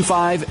 Call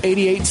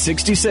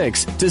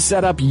 225-8866 to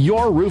set up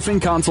your roofing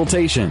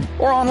consultation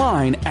or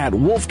online at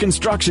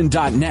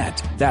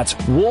wolfconstruction.net. That's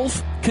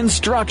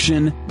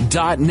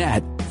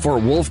wolfconstruction.net for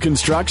Wolf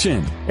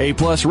Construction. A+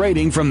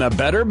 rating from the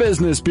Better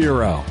Business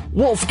Bureau.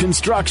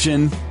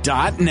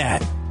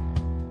 wolfconstruction.net.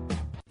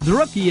 The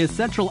Rookie is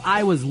Central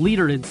Iowa's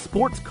leader in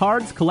sports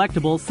cards,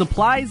 collectibles,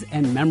 supplies,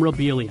 and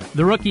memorabilia.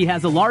 The Rookie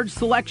has a large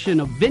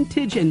selection of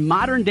vintage and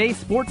modern-day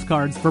sports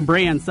cards from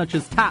brands such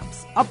as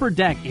Topps, Upper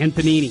Deck, and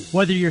Panini.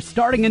 Whether you're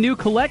starting a new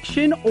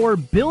collection or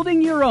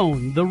building your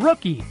own, The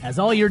Rookie has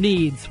all your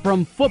needs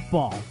from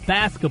football,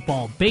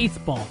 basketball,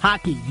 baseball,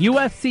 hockey,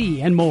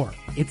 UFC, and more.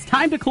 It's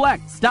time to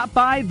collect. Stop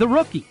by The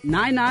Rookie,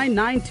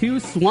 9992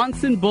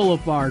 Swanson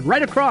Boulevard,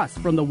 right across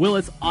from the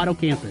Willis Auto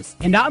Campus,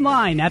 and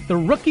online at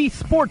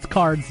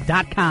therookiesportscards.com.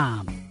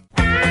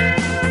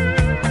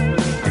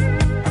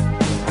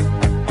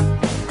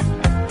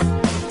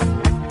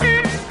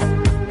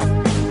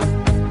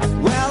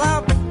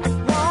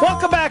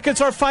 Welcome back.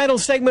 It's our final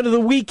segment of the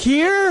week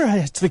here.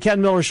 It's the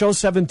Ken Miller Show,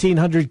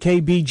 1700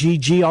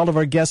 KBGG. All of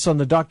our guests on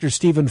the Dr.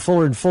 Stephen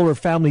Fuller and Fuller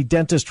Family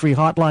Dentistry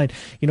Hotline.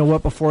 You know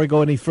what? Before I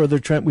go any further,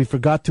 Trent, we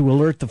forgot to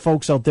alert the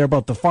folks out there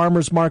about the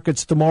farmers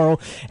markets tomorrow.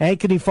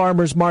 Ankeny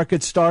Farmers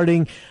Market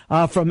starting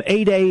from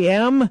 8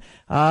 a.m.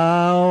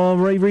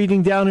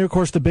 Reading down here, of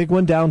course, the big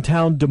one,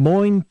 downtown Des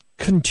Moines,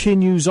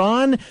 continues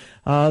on.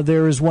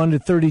 There is one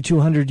at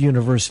 3200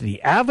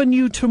 University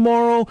Avenue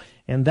tomorrow,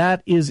 and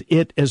that is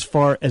it as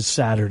far as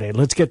Saturday.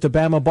 Let's get to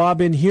Bama Bob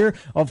in here.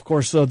 Of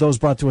course, those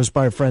brought to us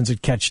by our friends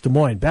at Catch Des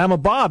Moines.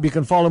 Bama Bob, you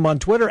can follow him on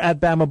Twitter at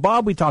Bama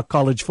Bob. We talk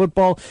college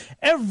football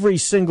every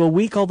single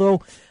week,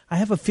 although I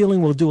have a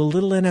feeling we'll do a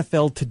little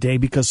NFL today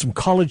because some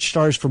college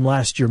stars from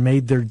last year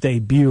made their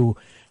debut.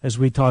 As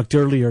we talked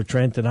earlier,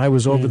 Trent, and I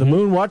was over the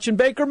moon watching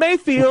Baker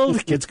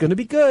Mayfield. It's going to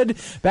be good.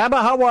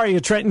 Bama, how are you,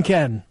 Trent and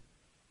Ken?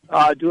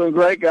 Doing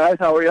great, guys.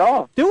 How are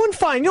y'all? Doing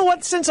fine. You know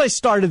what? Since I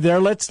started there,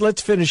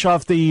 let's finish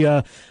off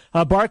the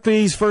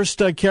Barkley's first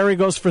carry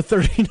goes for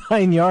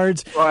 39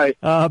 yards. Right.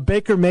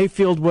 Baker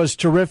Mayfield was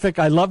terrific.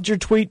 I loved your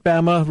tweet,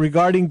 Bama,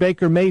 regarding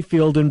Baker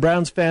Mayfield and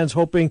Browns fans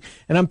hoping,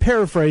 and I'm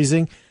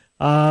paraphrasing,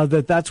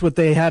 that's what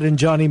they had in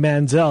Johnny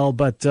Manziel,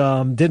 but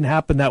didn't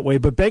happen that way.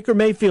 But Baker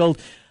Mayfield,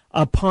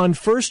 upon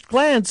first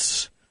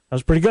glance, that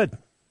was pretty good.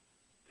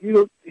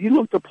 He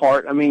looked the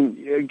part. I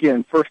mean,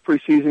 again, first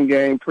preseason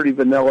game, pretty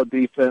vanilla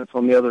defense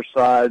on the other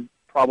side.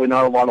 Probably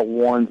not a lot of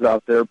ones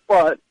out there,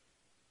 but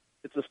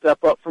it's a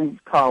step up from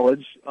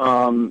college.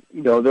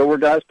 There were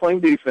guys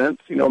playing defense,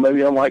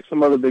 maybe unlike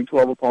some other Big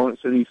 12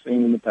 opponents that he's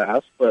seen in the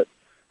past. But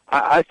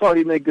I thought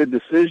he made good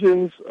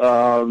decisions.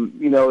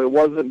 It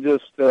wasn't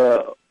just,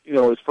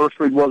 his first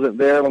read wasn't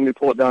there. Let me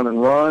pull it down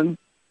and run.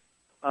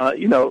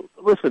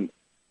 Listen,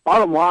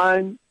 bottom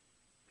line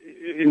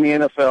in the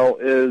NFL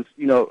is,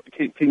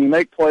 can you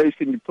make plays?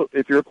 Can you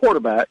if you're a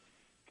quarterback,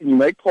 can you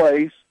make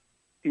plays?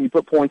 Can you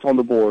put points on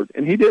the board?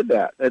 And he did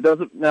that.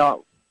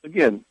 Now,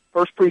 again,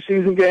 first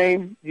preseason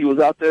game, he was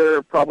out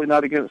there, probably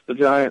not against the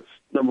Giants'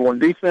 number one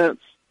defense.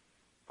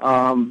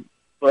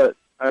 But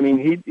I mean,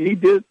 he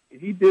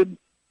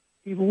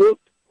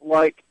looked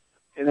like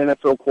an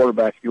NFL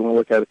quarterback, if you want to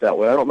look at it that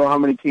way. I don't know how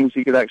many teams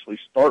he could actually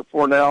start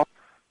for now.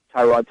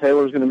 Tyrod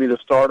Taylor is going to be the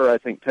starter. I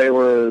think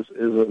Taylor is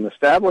an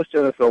established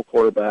NFL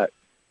quarterback.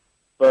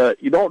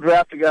 But you don't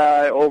draft a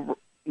guy over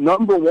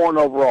number one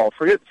overall.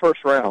 Forget the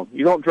first round.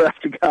 You don't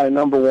draft a guy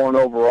number one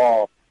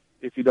overall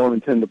if you don't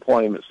intend to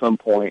play him at some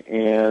point.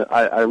 And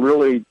I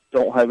really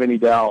don't have any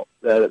doubt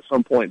that at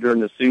some point during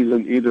the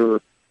season,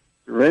 either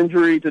through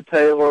injury to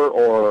Taylor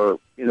or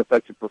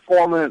ineffective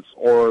performance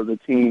or the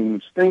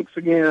team stinks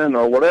again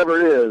or whatever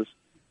it is,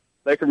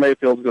 Baker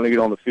Mayfield's going to get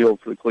on the field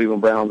for the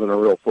Cleveland Browns in a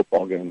real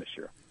football game this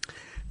year.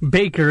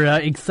 Baker,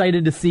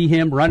 excited to see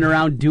him run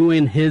around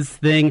doing his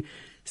thing.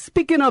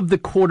 Speaking of the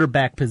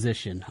quarterback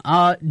position,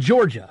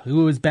 Georgia,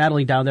 who is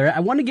battling down there, I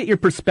want to get your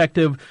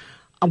perspective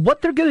on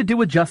what they're going to do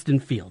with Justin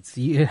Fields.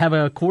 You have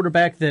a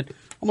quarterback that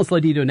almost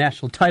led you to a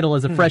national title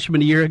as a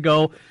freshman a year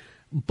ago,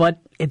 but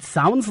it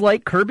sounds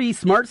like Kirby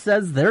Smart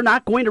says they're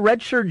not going to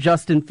redshirt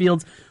Justin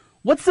Fields.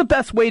 What's the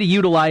best way to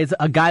utilize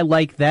a guy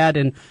like that?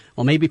 And,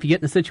 well, maybe if you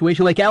get in a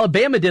situation like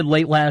Alabama did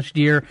late last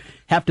year,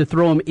 have to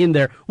throw him in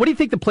there. What do you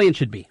think the plan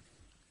should be?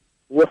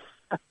 Well,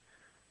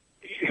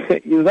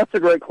 that's a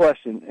great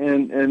question,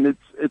 and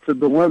it's a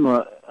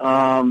dilemma.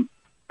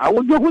 I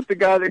would go with the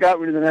guy that got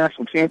me to the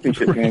national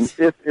championship game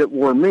if it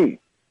were me.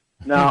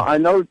 Now, I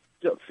know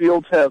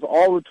Fields has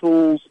all the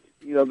tools.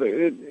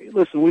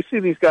 Listen, we see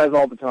these guys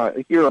all the time.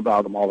 We hear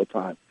about them all the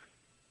time.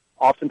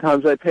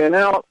 Oftentimes they pan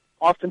out.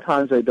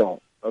 Oftentimes they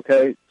don't.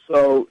 Okay?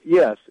 So,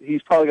 yes,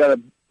 he's probably got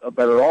a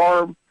better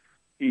arm.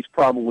 He's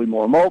probably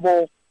more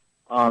mobile.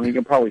 He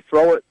can probably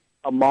throw it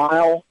a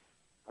mile.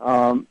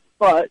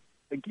 But,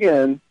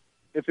 again,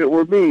 if it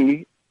were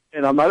me,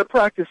 and I'm not at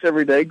practice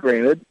every day,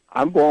 granted,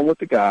 I'm going with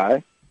the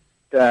guy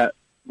that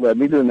led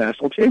me to the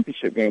national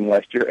championship game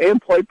last year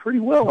and played pretty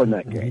well in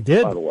that game, He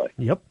did. by the way.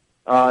 Yep.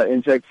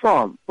 And Jake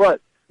Fromm.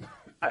 But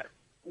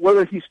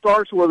whether he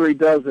starts or whether he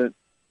doesn't,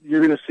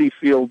 you're going to see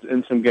Fields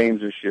in some games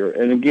this year.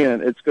 And,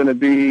 again, it's going to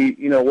be,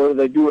 whether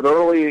they do it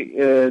early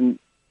and,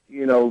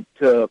 in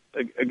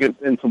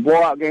some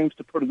blowout games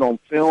to put it on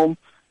film.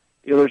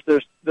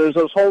 There's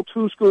those whole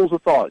two schools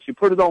of thoughts. You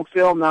put it on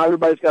film, now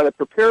everybody's got to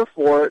prepare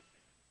for it,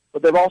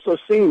 but they've also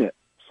seen it.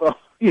 So,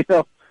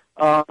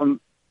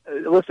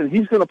 listen,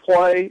 he's going to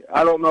play.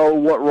 I don't know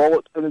what role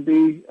it's going to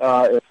be.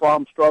 If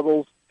Fromm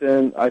struggles,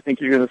 then I think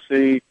you'll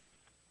see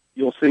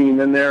him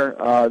in there.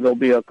 There'll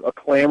be a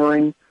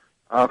clamoring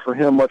for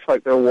him, much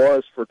like there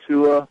was for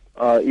Tua,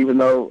 even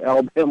though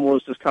Alabama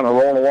was just kind of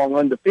rolling along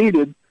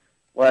undefeated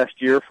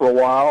last year for a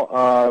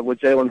while with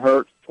Jalen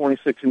Hurts,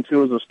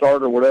 26-2 as a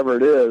starter, whatever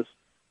it is.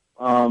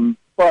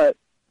 But,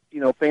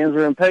 fans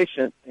are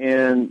impatient,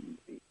 and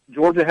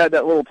Georgia had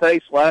that little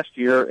taste last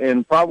year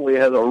and probably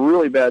has a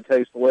really bad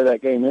taste the way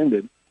that game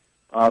ended.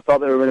 I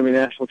thought they were going to be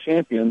national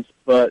champions,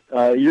 but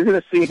you're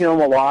going to see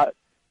him a lot.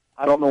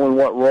 I don't know in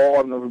what role. I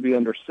don't know if it'll be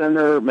under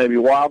center, maybe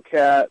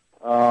Wildcat,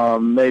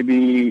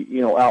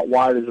 maybe, out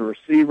wide as a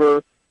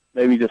receiver,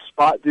 maybe just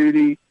spot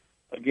duty,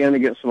 again,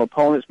 against some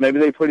opponents. Maybe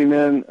they put him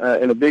in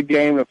a big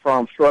game if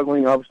Fromm's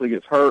struggling, obviously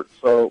gets hurt.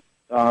 So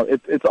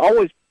it's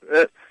always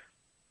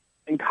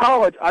in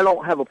college, I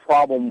don't have a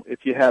problem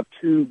if you have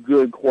two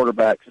good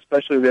quarterbacks,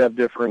 especially if they have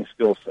differing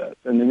skill sets.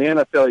 And in the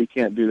NFL, you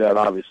can't do that,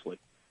 obviously.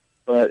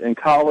 But in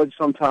college,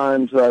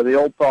 sometimes the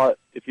old thought,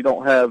 if you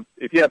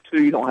have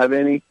two, you don't have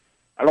any.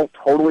 I don't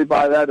totally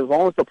buy that. As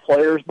long as the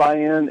players buy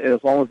in, and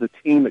as long as the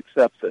team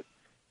accepts it,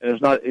 and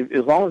as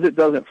long as it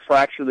doesn't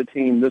fracture the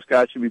team, this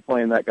guy should be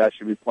playing, that guy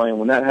should be playing.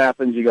 When that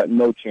happens, you got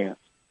no chance.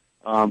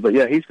 But,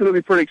 yeah, he's going to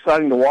be pretty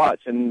exciting to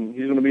watch, and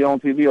he's going to be on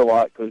TV a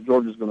lot because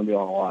Georgia's going to be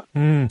on a lot.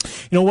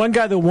 One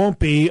guy that won't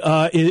be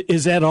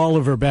is Ed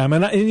Oliver, Bam.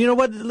 And you know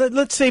what?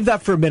 Let's save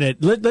that for a minute.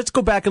 Let's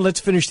go back and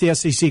let's finish the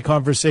SEC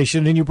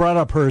conversation. And you brought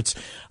up Hurts.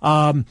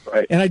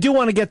 Right. And I do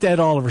want to get to Ed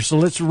Oliver, so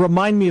let's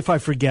remind me if I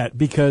forget,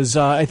 because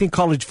I think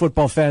college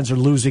football fans are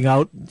losing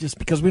out just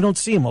because we don't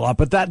see him a lot.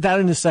 But that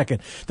in a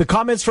second. The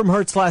comments from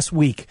Hurts last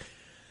week.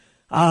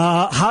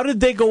 How did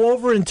they go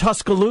over in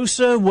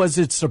Tuscaloosa? Was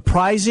it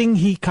surprising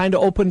he kind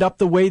of opened up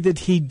the way that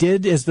he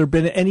did? Has there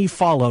been any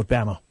fallout,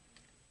 Bama?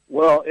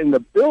 Well, in the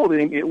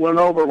building, it went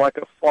over like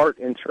a fart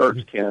in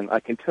church, Ken. I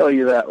can tell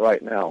you that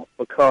right now,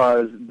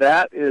 because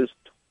that is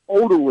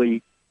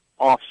totally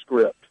off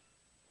script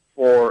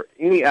for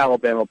any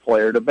Alabama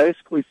player to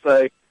basically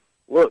say,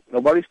 look,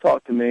 nobody's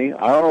talked to me.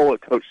 I don't know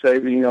what Coach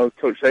Saban,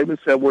 Coach Saban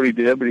said what he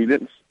did, but he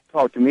didn't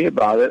talk to me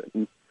about it.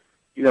 And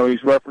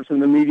he's referencing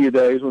the media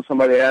days when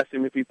somebody asked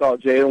him if he thought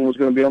Jalen was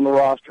going to be on the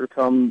roster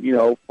come,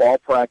 fall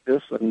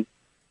practice, and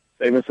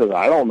Saban says,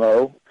 I don't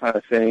know, kind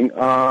of thing.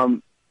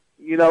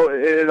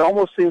 It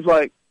almost seems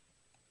like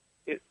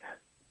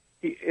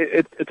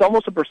it's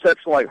almost a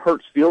perception like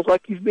Hurts feels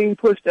like he's being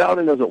pushed out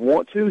and doesn't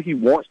want to. He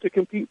wants to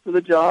compete for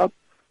the job.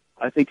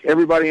 I think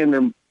everybody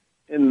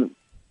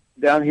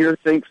down here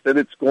thinks that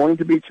it's going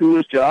to be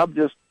Tua's job.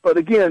 But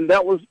again,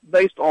 that was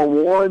based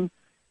on one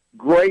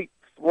great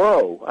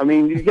throw. I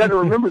mean, you got to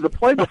remember the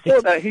play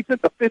before that, he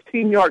took a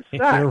 15-yard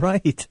sack. You're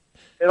right.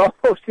 It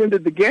almost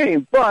ended the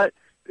game. But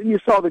then you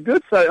saw the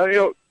good side.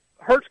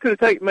 Hurts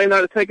may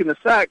not have taken the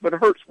sack, but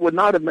Hurts would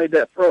not have made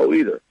that throw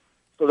either.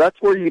 So that's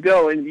where you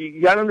go. And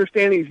you got to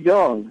understand he's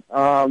young.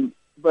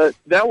 But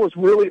that was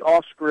really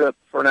off script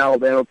for an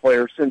Alabama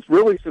player since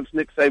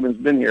Nick Saban's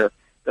been here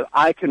that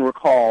I can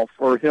recall,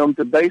 for him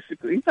to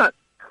basically, he's not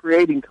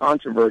creating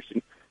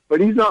controversy,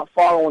 but he's not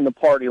following the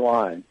party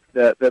line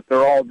that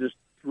they're all just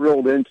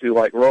drilled into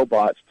like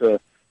robots to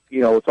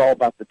it's all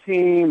about the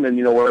team and,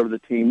 whatever the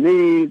team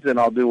needs, and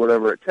I'll do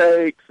whatever it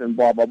takes, and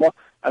blah, blah, blah.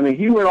 I mean,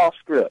 he went off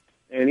script,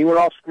 and he went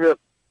off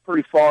script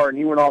pretty far, and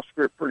he went off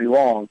script pretty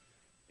long.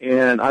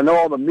 And I know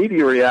all the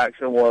media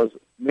reaction was,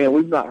 man,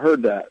 we've not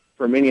heard that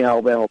from any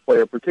Alabama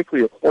player,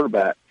 particularly a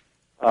quarterback,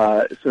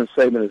 since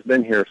Saban has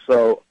been here.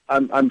 So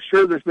I'm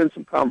sure there's been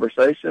some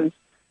conversations.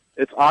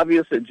 It's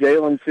obvious that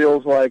Jalen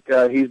feels like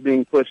he's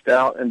being pushed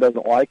out and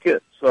doesn't like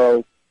it.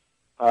 So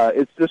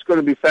it's just going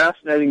to be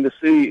fascinating to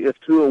see if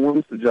Tua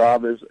wins the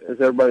job as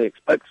everybody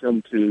expects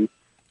him to.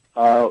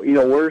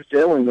 Where's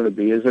Jalen going to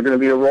be? Is there going to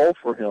be a role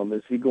for him?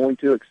 Is he going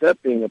to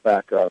accept being a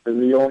backup? Is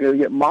he only going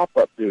to get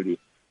mop-up duty?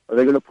 Are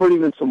they going to put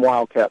him in some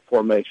wildcat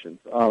formations?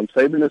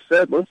 Saban has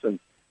said, listen,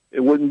 it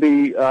wouldn't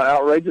be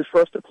outrageous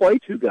for us to play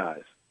two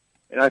guys.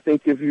 And I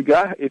think if you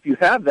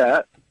have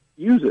that,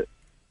 use it.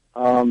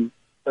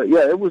 But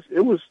yeah,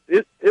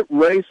 it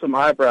raised some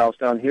eyebrows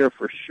down here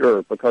for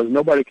sure, because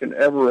nobody can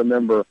ever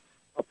remember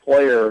a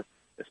player,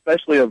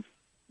 especially of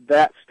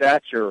that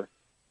stature,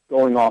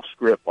 going off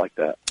script like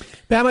that.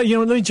 Bama,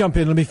 let me jump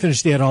in. Let me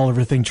finish the Ed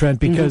Oliver thing, Trent,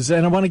 because,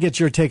 and I want to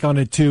get your take on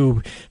it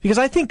too, because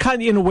I think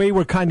kind of in a way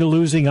we're kind of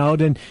losing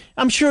out, and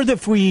I'm sure that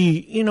if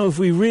we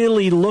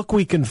really look,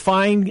 we can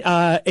find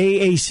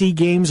AAC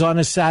games on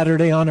a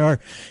Saturday on our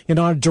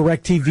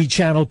DirecTV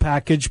channel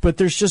package,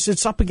 but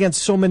it's up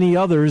against so many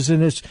others,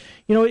 and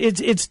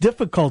it's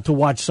difficult to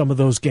watch some of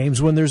those games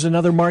when there's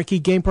another marquee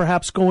game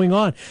perhaps going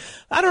on.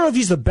 I don't know if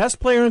he's the best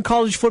player in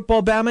college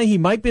football, Bama. He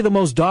might be the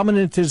most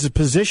dominant in his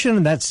position,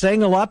 and that's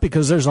saying a lot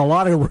because there's a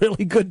lot of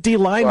really good D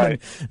linemen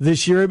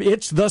this year.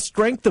 It's the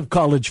strength of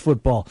college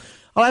football.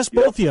 I'll ask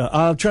both of you.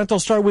 Trent, I'll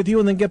start with you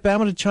and then get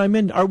Bama to chime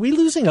in. Are we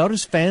losing out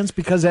as fans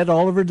because Ed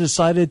Oliver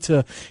decided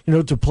to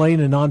play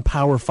in a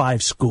non-Power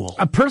 5 school?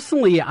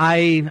 Personally,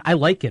 I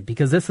like it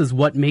because this is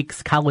what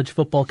makes college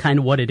football kind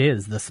of what it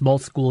is. The small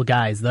school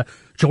guys, the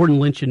Jordan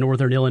Lynch in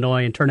Northern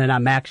Illinois, and turning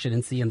on MACtion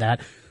and seeing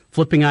that.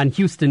 Flipping on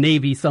Houston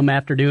Navy some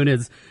afternoon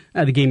is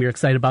the game you're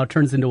excited about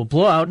turns into a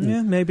blowout.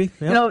 And, maybe.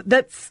 Yeah.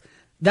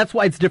 That's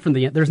why it's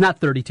different. There's not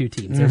 32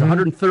 teams. There's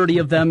 130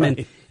 of them,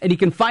 and you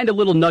can find a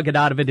little nugget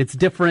out of it. It's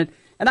different,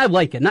 and I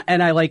like it.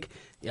 And I like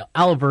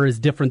Oliver is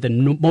different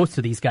than most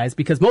of these guys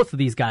because most of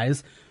these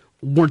guys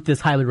weren't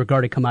this highly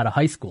regarded come out of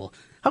high school.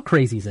 How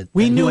crazy is it?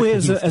 We knew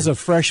as a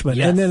freshman,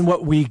 and then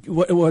what we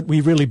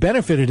really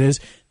benefited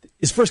is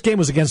his first game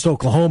was against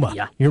Oklahoma.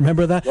 Yeah. You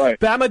remember that? Right.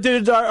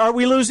 Bama, are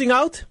we losing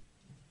out?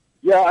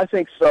 Yeah, I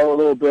think so a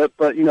little bit.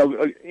 But,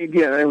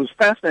 again, it was a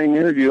fascinating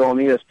interview on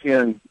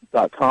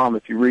ESPN.com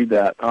if you read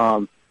that.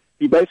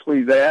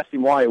 They asked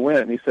him why he went,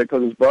 and he said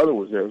because his brother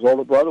was there. His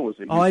older brother was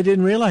there. Oh, I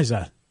didn't realize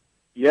that.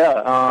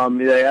 Yeah,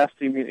 they asked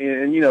him,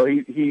 and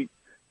he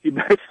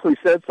basically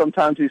said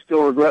sometimes he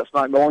still regrets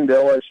not going to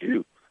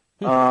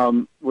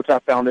LSU, which I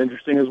found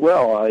interesting as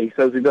well. He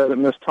says he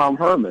doesn't miss Tom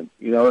Herman.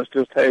 It's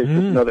just, hey, it's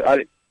just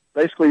another.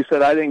 Basically, he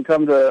said I didn't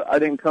come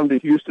to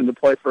Houston to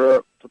play for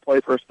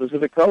a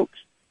specific coach.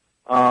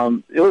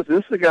 This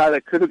is a guy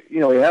that could have, he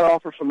had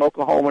offers from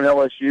Oklahoma and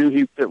LSU.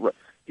 He fit,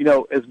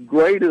 as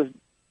great as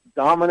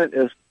dominant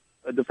as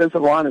a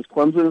defensive line as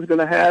Clemson is going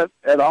to have,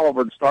 Ed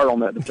Oliver to start on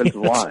that defensive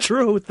line. It's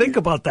true. Think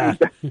about that.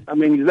 He's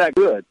that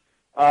good.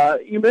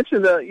 You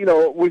mentioned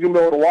that, we can be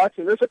able to watch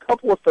it. There's a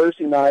couple of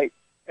Thursday night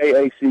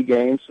AAC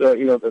games,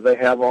 that they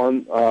have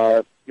on,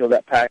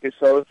 that package.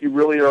 So if you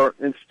really are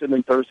interested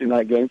in Thursday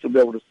night games, you'll be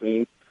able to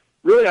see.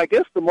 Really, I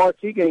guess the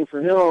marquee game for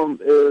him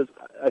is,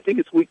 I think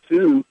it's week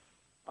 2.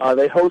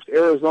 They host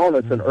Arizona.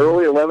 It's an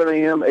early 11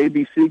 a.m.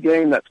 ABC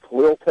game. That's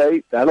Khalil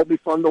Tate. That'll be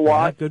fun to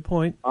watch. Yeah, good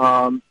point.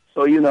 The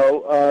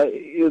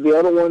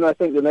other one, I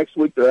think the next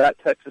week they're at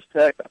Texas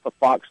Tech. That's a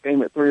Fox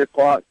game at 3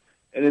 o'clock,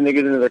 and then they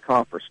get into their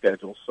conference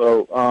schedule.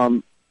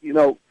 So, he's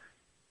going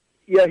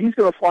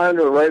to fly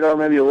under the radar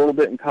maybe a little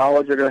bit in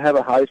college. They're going to have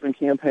a Heisman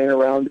campaign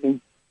around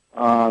him.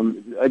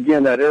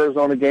 Again, that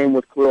Arizona game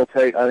with Khalil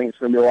Tate, I think it's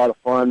going to be a lot of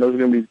fun. Those are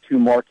going to be the two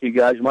marquee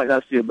guys. You might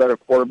not see a better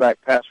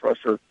quarterback pass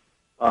rusher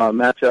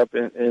matchup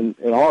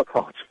in all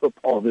college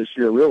football this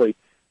year, really,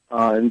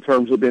 in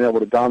terms of being able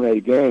to dominate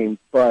a game.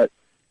 But,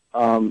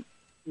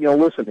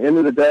 listen, end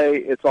of the day,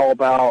 it's all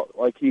about,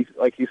 like he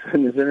said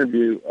in his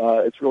interview,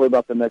 it's really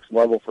about the next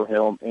level for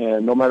him.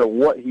 And no matter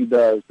what he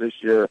does this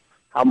year,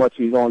 how much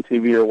he's on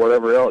TV or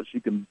whatever else,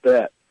 you can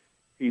bet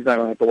he's not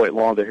going to have to wait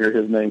long to hear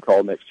his name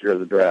called next year at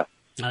the draft.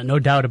 No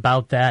doubt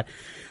about that.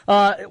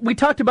 We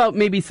talked about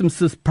maybe some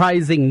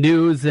surprising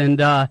news, and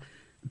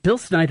Bill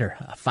Snyder,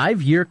 a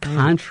 5-year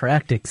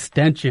contract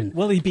extension.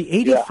 Will he be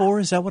 84?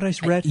 Yeah. Is that what I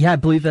read? Yeah, I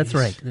believe that's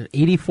right.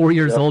 84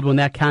 years old when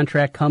that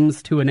contract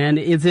comes to an end.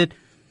 Is it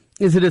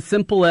as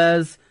simple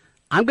as,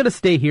 I'm going to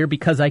stay here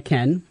because I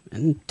can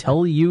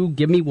until you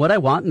give me what I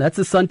want, and that's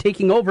the Sun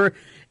taking over?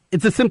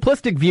 It's a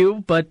simplistic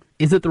view, but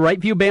is it the right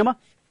view, Bama?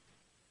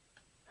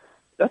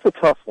 That's a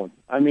tough one.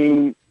 I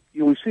mean,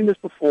 we've seen this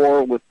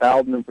before with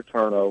Bowden and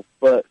Paterno,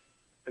 but,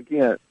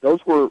 again, those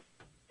were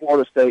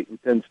Florida State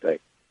and Penn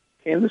State.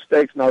 Kansas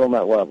State's not on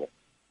that level.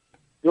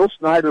 Bill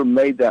Snyder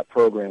made that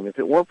program. If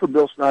it weren't for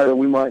Bill Snyder,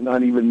 we might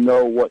not even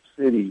know what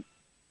city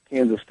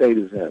Kansas State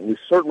is in. We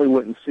certainly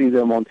wouldn't see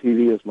them on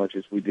TV as much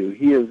as we do.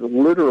 He has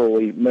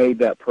literally made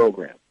that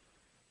program.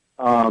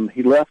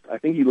 He left. I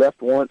think he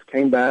left once,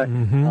 came back,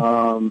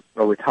 or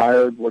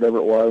retired, whatever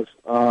it was.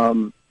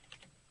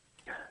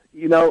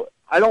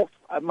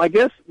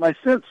 My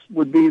sense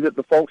would be that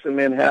the folks in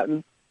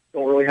Manhattan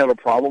don't really have a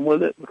problem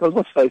with it, because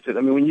let's face it.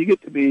 I mean, when you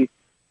get to be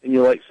in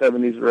your late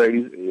 70s or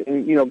 80s,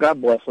 and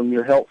God bless them,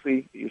 you're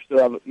healthy, you still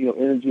have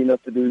energy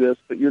enough to do this,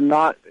 but you're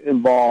not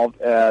involved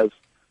as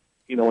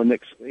when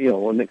Nick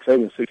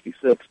Saban's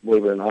 66,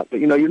 believe it or not. But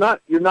you're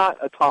not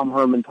a Tom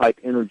Herman type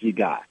energy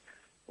guy.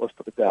 Let's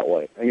put it that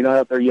way. And you're not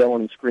out there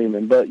yelling and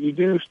screaming, but you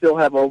do still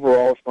have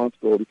overall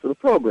responsibility for the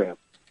program.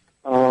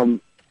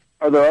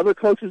 Are there other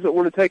coaches that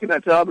would have taken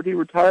that job if he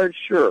retired?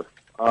 Sure.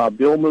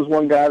 Bielema's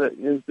one guy that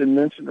has been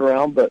mentioned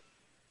around, but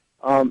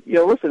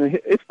listen,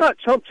 it's not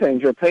chump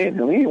change they're paying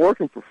him. He ain't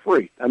working for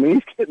free. I mean,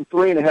 he's getting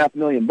 $3.5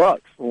 million from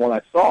what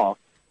I saw.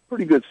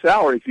 Pretty good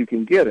salary if you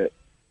can get it.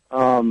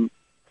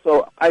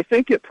 So I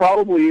think it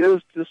probably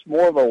is just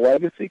more of a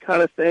legacy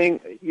kind of thing.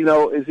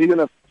 Is he going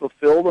to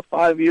fulfill the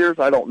 5 years?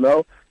 I don't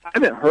know. I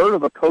haven't heard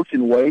of a coach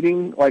in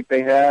waiting like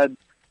they had,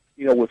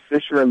 with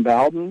Fisher and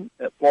Bowden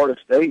at Florida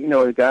State.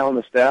 A guy on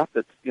the staff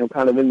that's,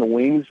 kind of in the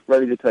wings,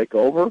 ready to take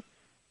over.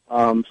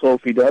 So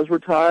if he does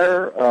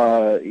retire,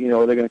 are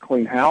they going to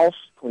clean house,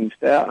 clean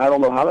staff? I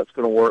don't know how that's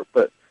going to work,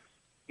 but,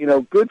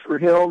 good for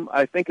him.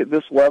 I think at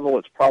this level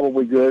it's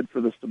probably good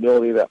for the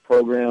stability of that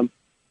program.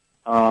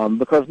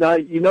 Because now,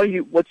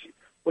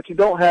 what you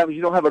don't have is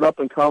you don't have an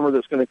up-and-comer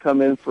that's going to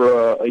come in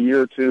for a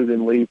year or two,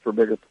 then leave for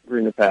bigger,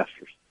 greener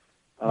pastures.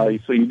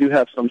 So you do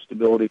have some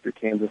stability for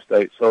Kansas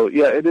State. So,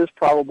 yeah, it is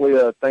probably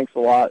a thanks a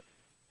lot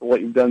for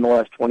what you've done the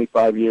last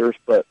 25 years,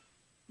 but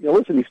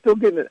listen, you're still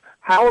getting it.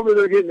 However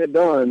they're getting it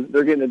done,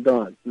 they're getting it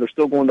done. They're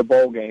still going to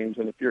bowl games,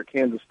 and if you're at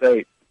Kansas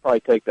State,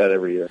 probably take that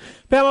every year.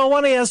 Pam, I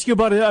want to ask you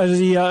about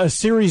a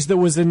series that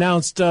was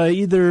announced I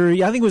think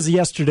it was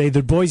yesterday,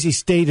 that Boise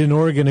State and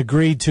Oregon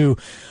agreed to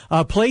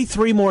play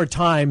 3 more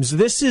times.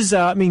 This is,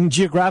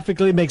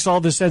 geographically it makes all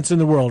the sense in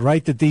the world,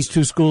 right, that these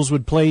two schools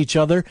would play each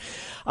other.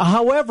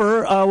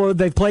 However,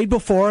 they've played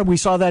before, and we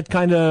saw that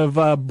kind of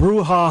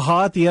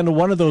brouhaha at the end of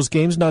one of those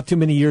games not too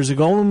many years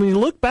ago. When we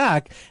look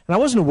back, and I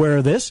wasn't aware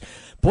of this,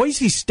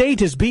 Boise State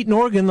has beaten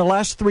Oregon the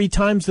last 3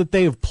 times that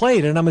they have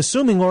played, and I'm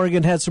assuming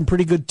Oregon had some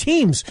pretty good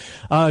teams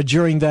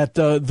during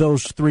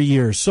those 3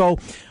 years. So,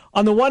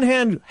 on the one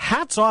hand,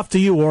 hats off to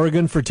you,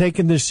 Oregon, for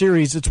taking this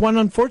series. It's one,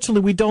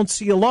 unfortunately, we don't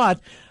see a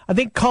lot. I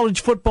think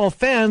college football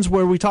fans,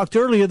 where we talked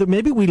earlier that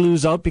maybe we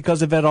lose out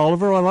because of Ed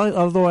Oliver,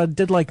 although I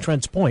did like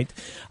Trent's point.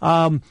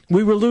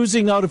 We were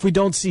losing out if we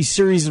don't see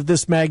series of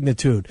this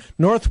magnitude.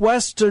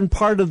 Northwestern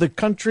part of the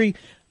country,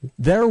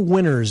 they're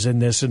winners in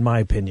this, in my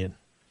opinion.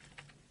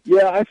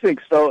 Yeah, I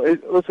think so.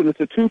 Listen, it's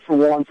a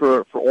 2-for-1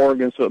 for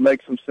Oregon, so it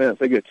makes some sense.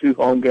 They get 2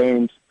 home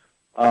games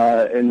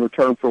in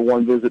return for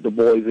 1 visit to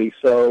Boise,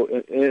 so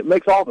it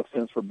makes all the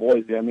sense for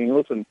Boise. I mean,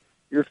 listen,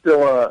 you're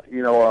still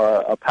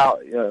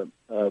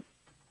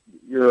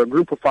you're a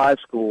Group of 5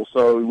 school,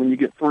 so when you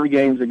get 3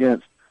 games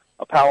against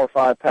a Power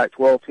 5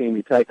 Pac-12 team,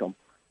 you take them.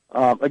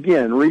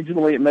 Again,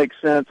 regionally, it makes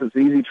sense. It's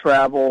easy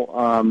travel.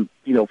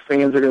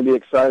 Fans are going to be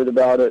excited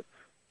about it.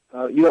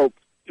 When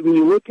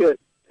you look at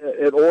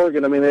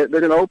Oregon, I mean, they're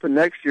going to open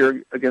next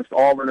year against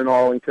Auburn and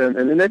Arlington,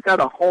 and then they've got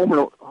a home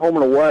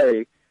and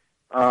away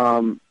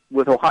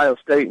with Ohio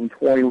State in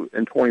 20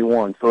 and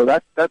 21. So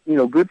that's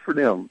good for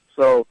them.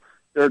 So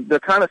they're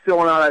kind of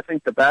filling out, I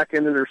think, the back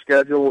end of their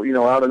schedule.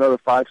 Out another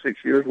 5-6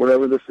 years,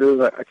 whatever this is.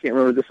 I can't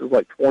remember. This is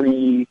like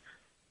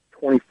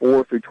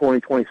 2024 through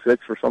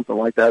 2026 or something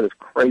like that. As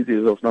crazy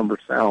as those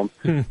numbers sound,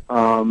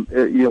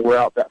 we're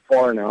out that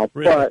far now,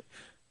 really? But.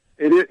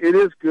 It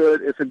is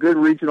good. It's a good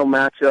regional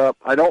matchup.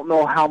 I don't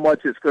know how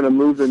much it's going to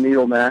move the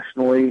needle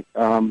nationally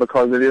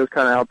because it is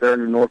kind of out there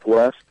in the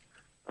Northwest.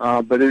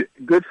 But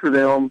good for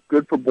them,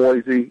 good for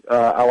Boise.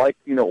 I like,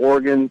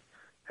 Oregon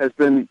has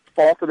been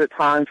faulted at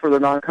times for their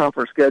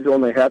non-conference schedule,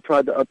 and they have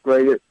tried to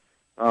upgrade it.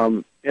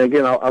 And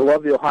again, I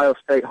love the Ohio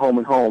State home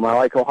and home. I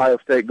like Ohio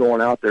State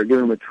going out there,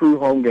 giving them a true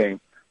home game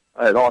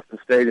at Austin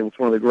Stadium. It's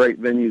one of the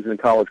great venues in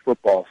college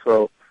football.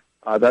 So,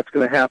 that's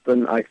going to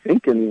happen, I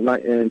think, in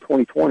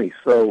 2020.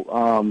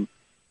 So,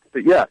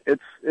 but yeah, it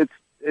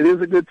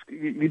is a good.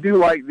 You do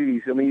like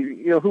these. I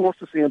mean, who wants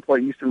to see them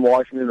play Eastern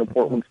Washington or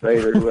Portland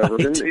State or whoever?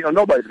 Then,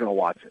 nobody's going to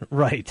watch it.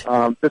 Right.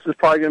 This is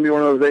probably going to be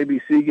one of those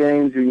ABC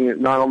games. You're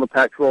not on the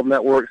Pac-12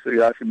 network, so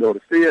you actually be able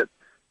to see it.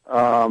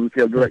 If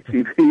you have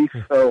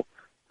DirecTV, so.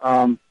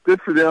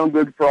 Good for them,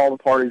 good for all the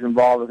parties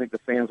involved. I think the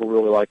fans will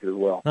really like it as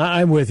well.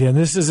 I'm with you. And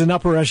this is an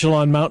upper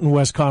echelon Mountain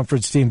West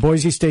Conference team.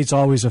 Boise State's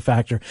always a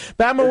factor.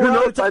 Bama, who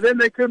knows? By then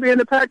they could be in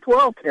the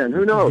Pac-12, Ken.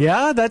 Who knows?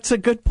 Yeah, that's a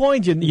good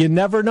point. You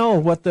never know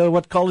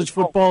what college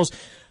football's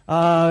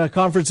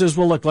conferences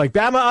will look like.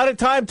 Bama, out of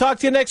time. Talk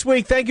to you next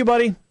week. Thank you,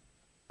 buddy.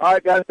 All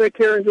right, guys. Take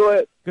care. Enjoy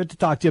it. Good to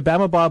talk to you.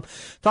 Bama Bob.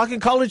 Talking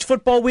College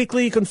Football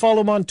Weekly. You can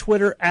follow him on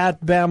Twitter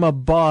at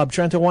Bama Bob.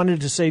 Trent, I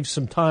wanted to save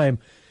some time.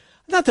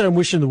 I Not that I'm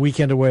wishing the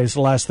weekend away. It's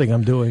the last thing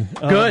I'm doing.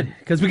 Good,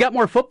 because we got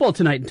more football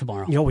tonight and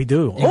tomorrow. Yeah, we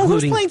do.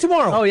 Who's playing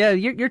tomorrow? Oh, yeah,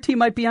 your team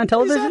might be on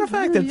television. Is that a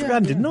fact? I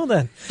forgot. Didn't know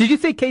that. Did you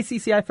say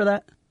KCCI for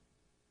that?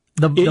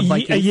 The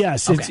Vikings?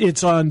 Yes, okay.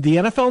 it's on the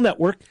NFL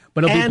Network.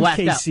 But it'll be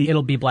blacked KC. out.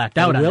 It'll be blacked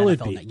out on will NFL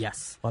it be? Net.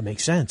 Yes. Well, that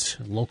makes sense.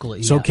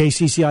 Locally, so yeah.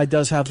 KCCI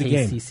does have the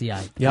game.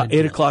 KCCI. Yeah,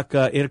 8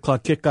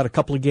 o'clock kick. Got a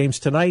couple of games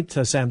tonight.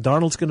 Sam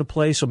Darnold's going to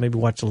play, so maybe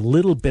watch a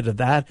little bit of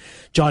that.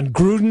 John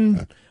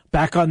Gruden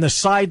back on the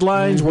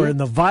sidelines, wearing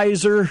the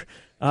visor.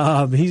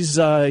 He's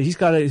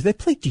got a. They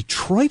play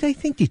Detroit. I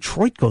think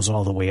Detroit goes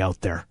all the way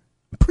out there.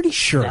 I'm pretty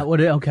sure. That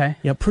would okay.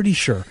 Yeah, pretty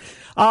sure.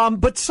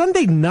 But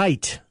Sunday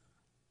night,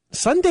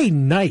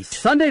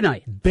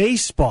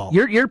 baseball.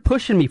 You're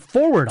pushing me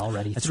forward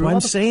already. That's what I'm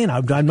saying.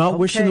 I'm not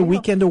wishing the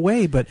weekend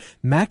away, but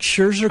Max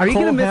Scherzer, Are you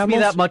going to miss Hamels, me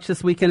that much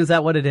this weekend? Is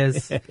that what it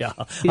is? Yeah.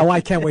 Oh,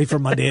 I can't wait for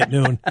Monday at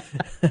noon.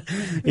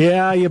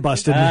 Yeah, you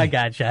busted me. I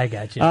got you.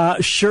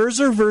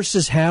 Scherzer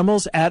versus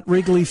Hamels at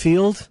Wrigley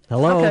Field.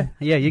 Hello. Okay.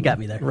 Yeah, you got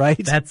me there. Right?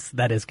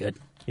 That is good.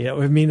 Yeah,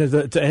 I mean,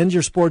 to end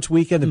your sports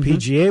weekend, the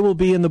PGA will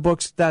be in the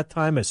books at that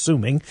time,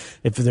 assuming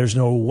if there's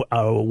no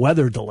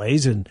weather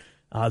delays, and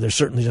there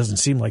certainly doesn't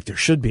seem like there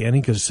should be any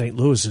because St.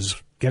 Louis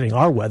is getting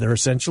our weather,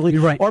 essentially.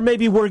 You're right. Or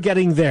maybe we're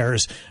getting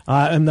theirs.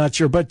 I'm not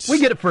sure. But we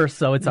get it first,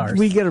 so it's ours.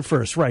 We get it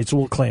first, right, so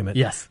we'll claim it.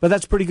 Yes. But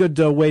that's a pretty good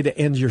way to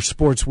end your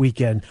sports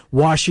weekend.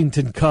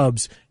 Washington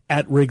Cubs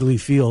at Wrigley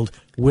Field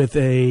with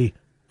a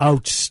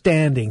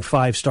outstanding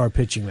 5-star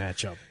pitching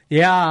matchup.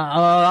 Yeah,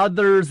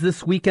 others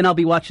this weekend I'll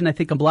be watching, I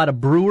think, a lot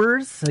of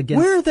Brewers.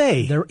 Where are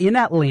they? They're in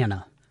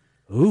Atlanta.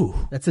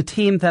 Ooh. That's a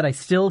team that I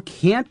still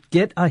can't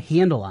get a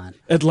handle on.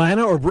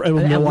 Atlanta or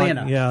Milwaukee?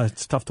 Atlanta. Yeah,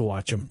 it's tough to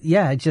watch them.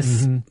 Yeah,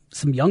 just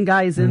some young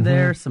guys in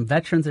there, some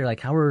veterans. They're like,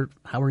 how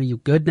are you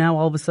good now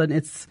all of a sudden?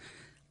 It's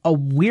a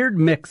weird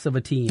mix of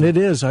a team. It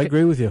is. I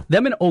agree with you.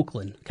 Them in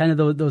Oakland, kind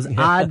of those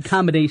odd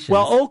combinations.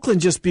 Well,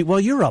 Oakland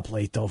you're up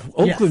late, though.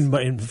 Oakland,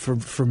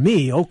 yes. For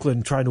me,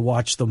 Oakland, trying to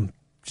watch them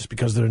just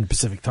because they're in the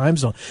Pacific time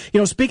zone.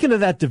 Speaking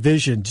of that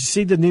division, did you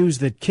see the news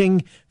that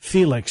King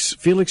Felix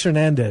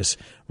Hernandez,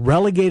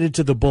 relegated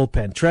to the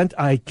bullpen? Trent,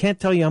 I can't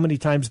tell you how many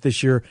times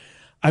this year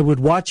I would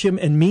watch him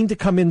and mean to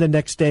come in the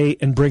next day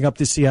and bring up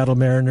the Seattle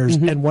Mariners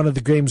and one of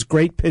the game's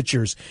great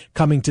pitchers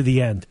coming to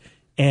the end.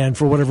 And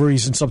for whatever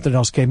reason, something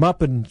else came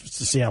up, and it's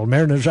the Seattle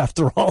Mariners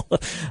after all.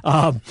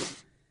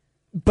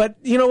 But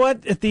you know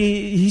what?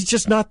 He's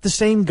just not the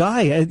same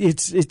guy.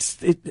 It's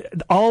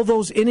all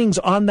those innings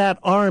on that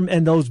arm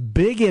and those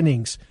big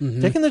innings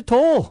taking the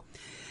toll.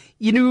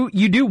 You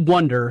do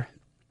wonder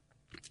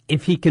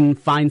if he can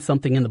find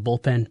something in the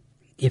bullpen,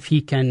 if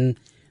he can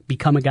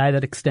become a guy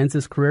that extends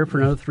his career for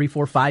another 3,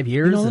 4, 5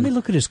 years. Let me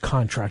look at his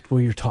contract while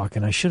you're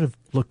talking. I should have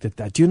looked at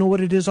that. Do you know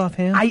what it is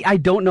offhand? I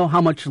don't know how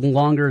much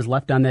longer is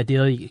left on that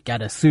deal. You got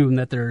to assume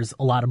that there's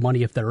a lot of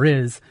money if there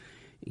is.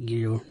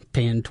 You're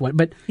paying 20,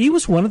 but he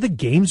was one of the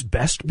game's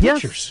best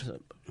pitchers. Yes,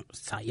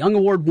 Cy Young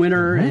Award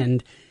winner,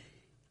 and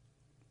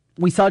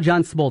we saw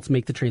John Smoltz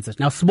make the transition.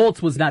 Now,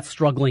 Smoltz was not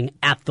struggling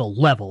at the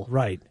level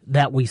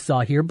that we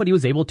saw here, but he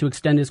was able to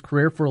extend his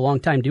career for a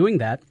long time doing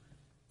that.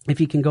 If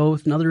he can go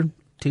with another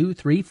 2,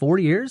 3, 4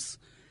 years,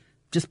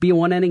 just be a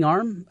one-inning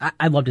arm,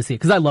 I'd love to see it,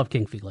 because I love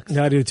King Felix.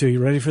 Yeah, I do too.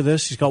 You ready for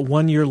this? He's got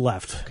 1 year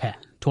left. Okay,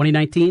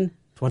 2019.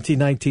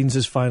 2019's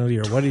his final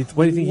year. What do you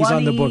think he's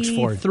on the books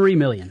for? $23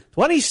 million.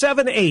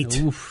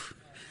 27.8. Oof.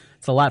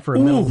 It's a lot for a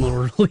middle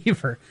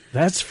reliever.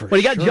 That's for sure. But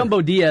you got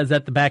Jumbo Diaz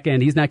at the back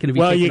end. He's not going to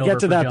be. Well, taking you get over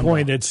to that Jumbo.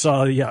 point, it's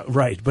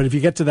right. But if you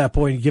get to that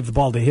point, you give the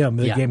ball to him.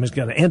 The game is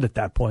going to end at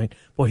that point.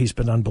 Boy, he's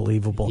been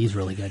unbelievable. He's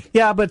really good.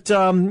 Yeah, but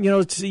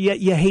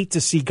you hate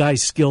to see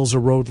guys' skills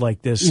erode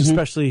like this,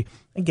 especially.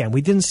 Again,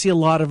 we didn't see a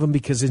lot of them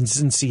because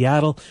it's in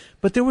Seattle.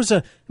 But there was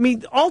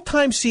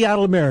all-time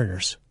Seattle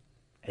Mariners.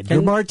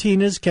 Edgar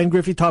Martinez, Ken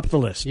Griffey, top of the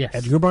list. Yes.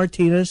 Edgar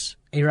Martinez.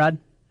 A-Rod?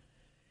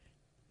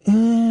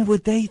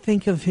 Would they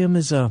think of him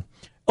as a...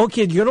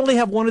 Okay, you can only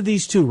have one of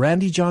these two,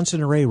 Randy Johnson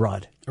or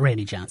A-Rod.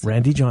 Randy Johnson.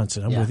 Randy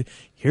Johnson. I'm with you.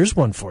 Here's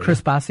one for Chris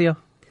you. Basio?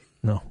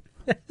 No.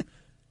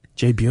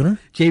 Jay Buhner?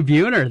 Jay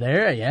Buhner,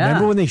 there, yeah.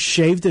 Remember when they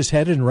shaved his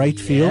head in right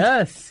field?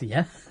 Yes,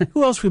 yeah.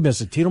 Who else we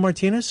missing? Tito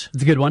Martinez?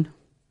 It's a good one.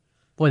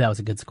 Boy, that was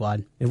a good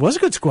squad. It was a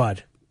good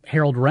squad.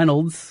 Harold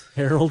Reynolds.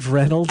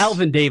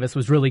 Alvin Davis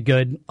was really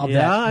good of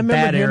that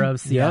bad era of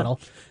Seattle.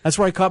 Yeah. That's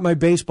where I caught my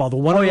baseball. The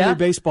one only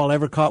baseball I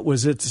ever caught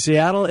was at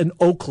Seattle and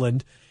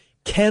Oakland.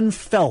 Ken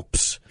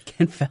Phelps.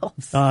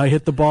 I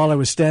hit the ball. I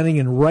was standing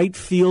in right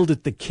field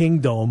at the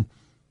Kingdome,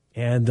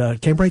 and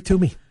came right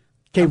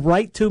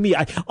to me.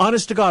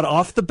 Honest to God,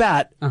 off the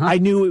bat, I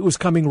knew it was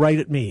coming right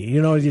at me.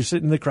 You're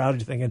sitting in the crowd,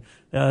 you're thinking,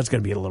 it's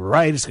going to be a little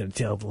right, it's going to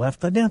tail to the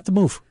left. I didn't have to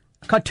move.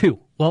 Caught 2.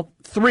 Well,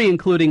 3,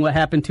 including what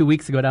happened 2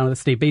 weeks ago down at the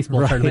state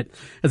baseball tournament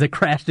as it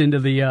crashed into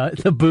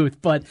the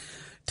booth. But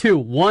 2.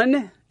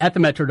 1 at the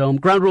Metrodome,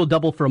 ground rule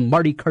double from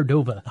Marty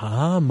Cordova.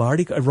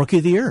 Marty, Rookie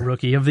of the Year.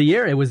 Rookie of the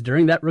Year. It was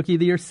during that Rookie of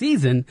the Year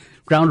season,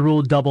 ground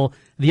rule double.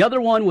 The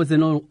other one was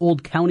in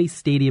Old County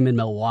Stadium in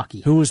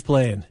Milwaukee. Who was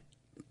playing?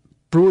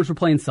 Brewers were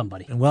playing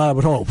somebody. Well, I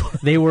would hope.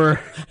 It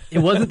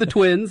wasn't the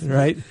Twins.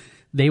 Right.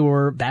 They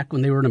were back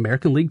when they were an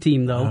American League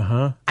team, though.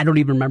 Uh-huh. I don't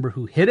even remember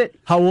who hit it.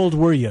 How old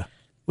were you?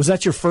 Was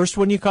that your first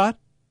one you caught?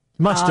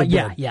 Must have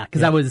been. Yeah,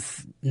 because I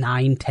was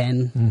 9,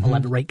 10,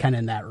 11, right kind of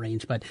in that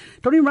range. But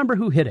don't even remember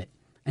who hit it.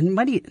 And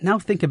now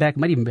thinking back, it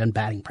might even been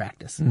batting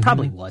practice. Mm-hmm.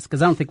 Probably was,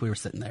 because I don't think we were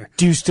sitting there.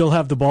 Do you still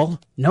have the ball?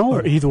 No.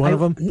 Or either one of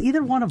them?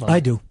 Neither one of them. I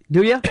do.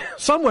 Do you?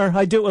 Somewhere,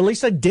 I do. At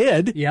least I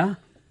did. Yeah.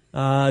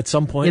 At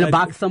some point. In a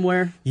box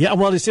somewhere? Yeah,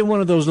 well, it's in one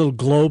of those little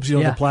globes,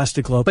 the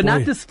plastic globe. But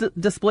not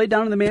displayed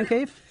down in the man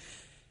cave?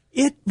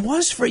 It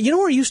was where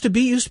it used to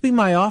be? It used to be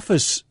my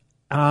office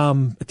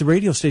at the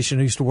radio station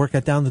I used to work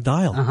at down the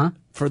dial. Uh-huh.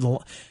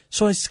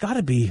 So it's got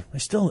to be,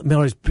 it's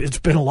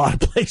been a lot of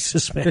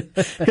places, man.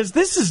 Because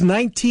this is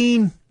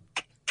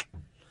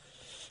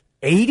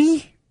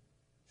 1980,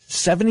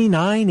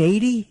 79,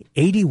 80,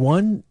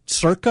 81,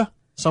 circa.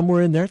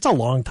 Somewhere in there. It's a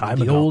long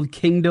time ago. The old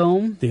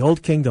Kingdome. The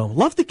old Kingdome.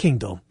 Love the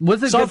Kingdome.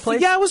 Was it a good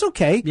place? Yeah, it was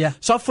okay. Yeah.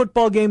 Saw a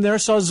football game there.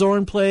 Saw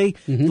Zorn play.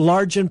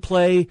 Largen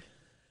play.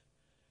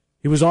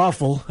 It was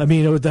awful. I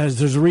mean,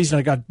 there's a reason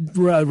I got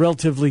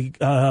relatively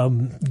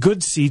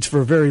good seats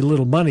for very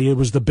little money. It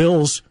was the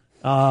Bills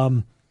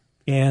and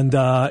the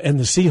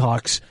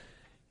Seahawks.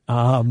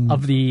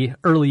 Of the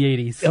early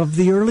 80s. Of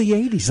the early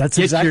 80s. That's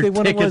exactly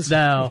what it was.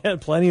 Now. Yeah,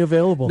 plenty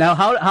available. Now,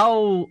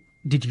 how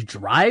did you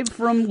drive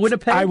from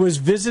Winnipeg? I was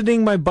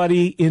visiting my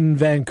buddy in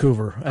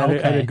Vancouver. I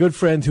had a good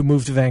friend who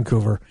moved to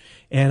Vancouver,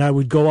 and I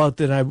would go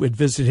out and I would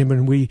visit him,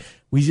 and we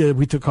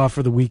took off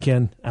for the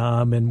weekend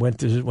and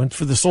went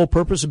for the sole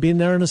purpose of being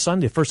there on a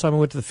Sunday. First time I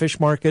went to the fish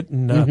market,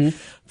 and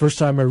first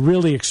time I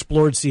really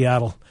explored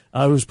Seattle.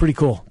 It was pretty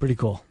cool. Pretty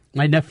cool.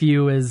 My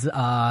nephew is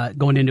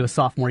going into a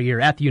sophomore year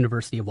at the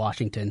University of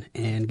Washington,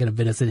 and going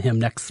to visit him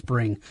next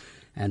spring,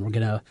 and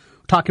we're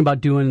talking about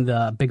doing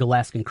the big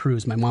Alaskan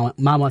cruise. My mom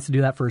wants to do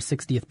that for her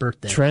 60th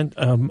birthday. Trent,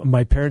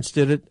 my parents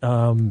did it.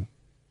 John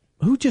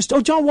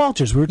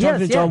Walters. We were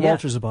talking to John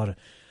Walters about it.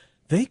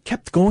 They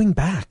kept going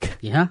back.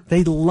 Yeah.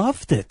 They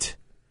loved it.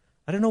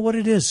 I don't know what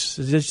it is.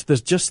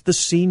 It's just the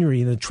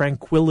scenery and the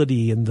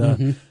tranquility and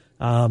the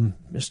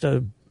just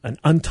an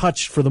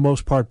untouched, for the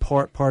most part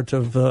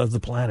of the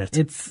planet.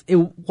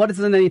 What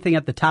isn't anything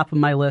at the top of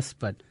my list,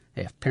 but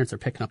hey, if parents are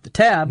picking up the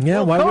tab, yeah,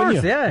 why wouldn't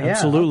you? Yeah,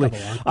 absolutely.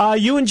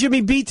 You and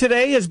Jimmy B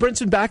today. Is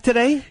Brinson back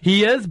today?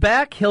 He is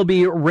back. He'll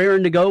be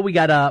raring to go. We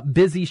got a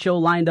busy show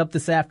lined up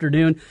this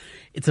afternoon.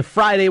 It's a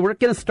Friday. We're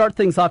going to start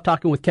things off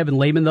talking with Kevin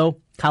Lehman, though,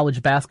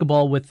 college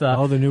basketball with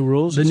the new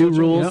rules. The new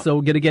rules. Yep. So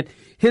we're going to get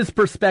his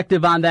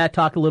perspective on that.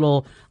 Talk a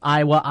little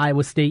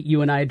Iowa State,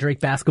 UNI Drake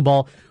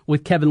basketball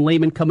with Kevin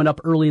Lehman coming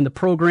up early in the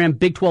program.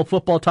 Big 12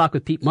 football talk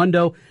with Pete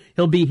Mundo.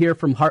 He'll be here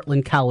from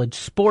Heartland College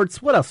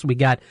Sports. What else we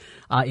got?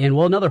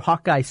 Another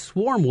Hawkeye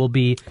Swarm will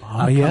be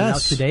coming out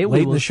today.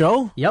 Late in the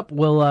show? Yep,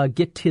 we'll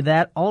get to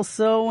that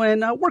also,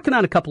 and working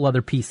on a couple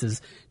other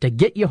pieces to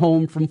get you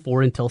home from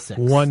 4 until 6.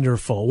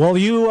 Wonderful. Well,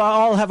 you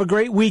all have a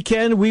great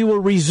weekend. We will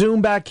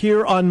resume back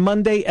here on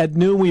Monday at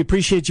noon. We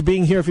appreciate you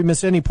being here. If you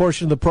miss any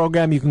portion of the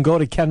program, you can go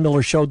to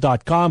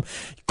KenMillerShow.com.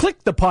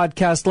 Click the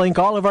podcast link.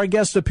 All of our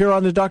guests appear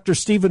on the Dr.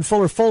 Stephen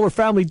Fuller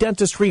Family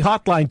Dentistry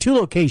Hotline. 2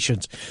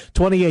 locations,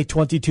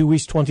 2822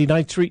 East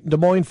 29th Street in Des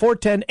Moines,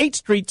 410 8th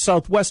Street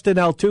Southwest in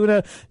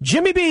Altoona.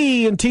 Jimmy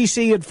B and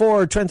TC at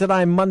 4, Trent and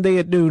I Monday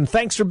at noon.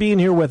 Thanks for being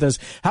here with us.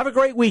 Have a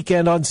great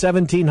weekend on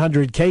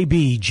 1700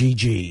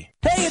 KBGG.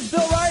 Hey, it's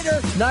Bill Ryder.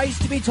 Nice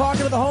to be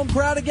talking to the home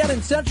crowd again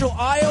in central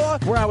Iowa,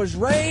 where I was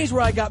raised,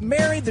 where I got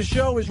married. The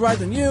show is right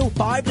than you,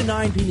 5 to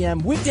 9 p.m.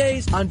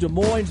 weekdays on Des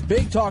Moines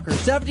Big Talker,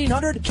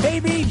 1700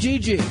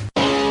 KBGG.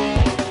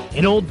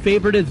 An old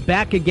favorite is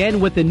back again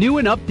with a new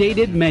and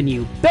updated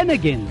menu,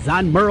 Bennigan's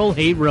on Merle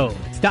Hay Road.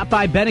 Stop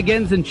by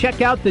Bennigan's and check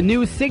out the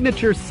new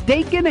signature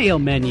steak and ale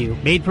menu,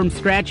 made from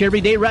scratch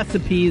everyday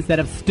recipes that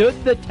have stood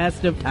the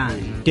test of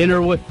time.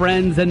 Dinner with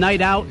friends, a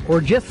night out, or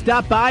just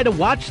stop by to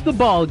watch the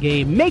ball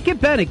game. Make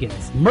it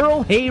Bennigan's,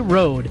 Merle Hay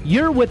Road.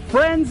 You're with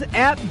friends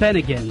at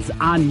Bennigan's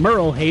on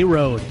Merle Hay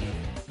Road.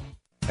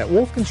 At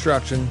Wolf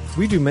Construction,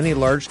 we do many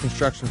large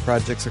construction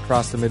projects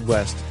across the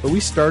Midwest, but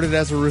we started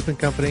as a roofing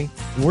company,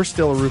 and we're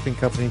still a roofing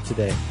company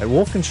today. At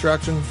Wolf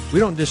Construction, we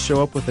don't just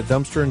show up with a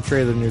dumpster and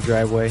trailer in your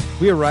driveway.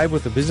 We arrive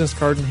with a business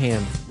card in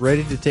hand,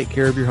 ready to take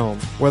care of your home.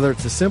 Whether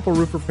it's a simple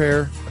roof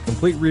repair, a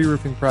complete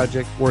re-roofing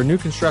project, or a new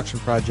construction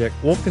project,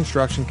 Wolf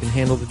Construction can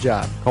handle the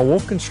job. Call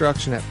Wolf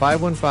Construction at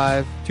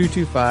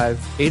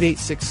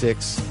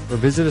 515-225-8866 or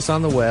visit us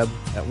on the web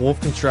at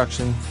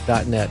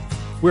wolfconstruction.net.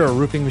 We're a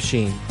roofing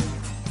machine.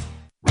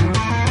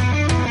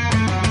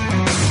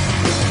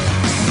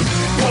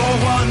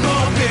 One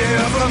more beer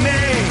for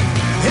me.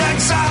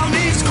 Exile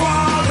needs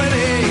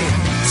quality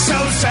so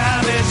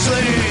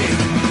savagely.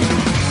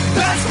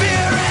 Best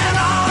beer in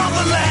all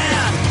the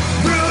land,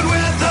 brewed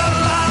with the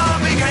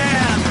loving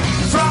hand.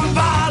 From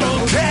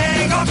bottle,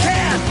 keg, or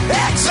can,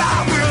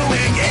 Exile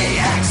Brewing,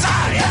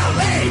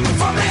 E-X-I-L-E.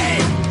 For me,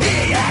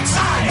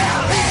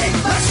 E-X-I-L-E.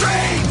 Let's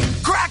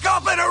drink, crack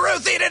open a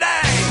Ruthie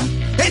today.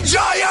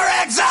 Enjoy your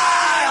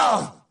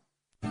exile.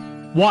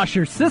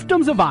 Washer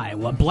Systems of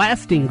Iowa,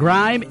 blasting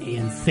grime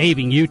and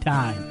saving you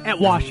time. At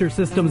Washer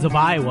Systems of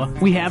Iowa,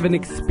 we have an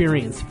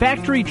experienced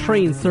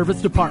factory-trained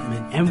service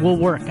department and will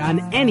work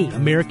on any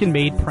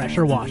American-made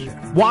pressure washer.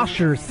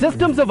 Washer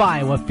Systems of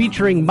Iowa,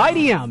 featuring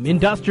Mighty M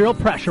industrial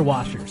pressure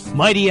washers.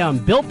 Mighty M,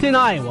 built in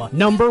Iowa,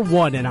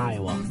 #1 in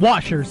Iowa.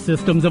 Washer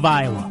Systems of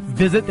Iowa.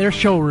 Visit their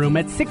showroom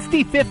at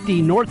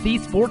 6050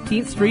 Northeast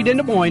 14th Street in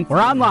Des Moines or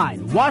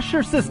online,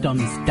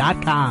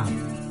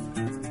 washersystems.com.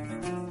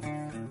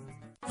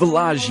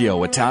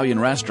 Villaggio Italian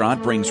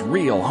Restaurant brings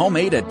real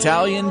homemade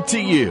Italian to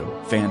you.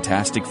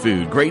 Fantastic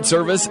food, great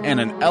service, and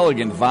an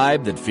elegant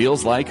vibe that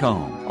feels like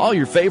home. All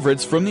your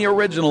favorites from the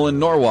original in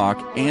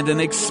Norwalk and an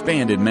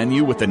expanded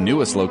menu with the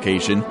newest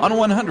location on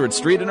 100th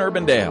Street in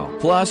Urbandale.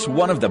 Plus,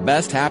 one of the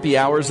best happy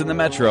hours in the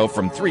metro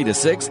from 3 to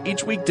 6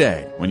 each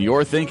weekday. When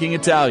you're thinking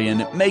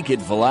Italian, make it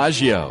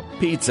Villaggio.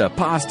 Pizza,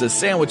 pasta,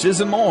 sandwiches,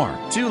 and more.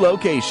 2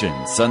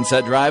 locations,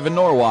 Sunset Drive in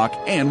Norwalk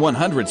and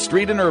 100th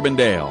Street in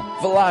Urbandale.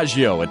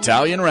 Villaggio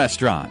Italian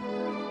Restaurant.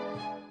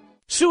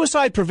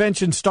 Suicide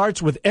prevention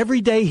starts with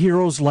everyday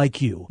heroes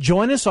like you.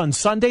 Join us on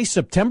Sunday,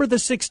 September the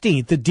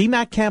 16th at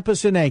DMACC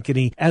campus in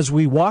Ankeny as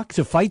we walk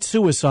to fight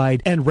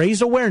suicide and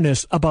raise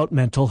awareness about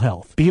mental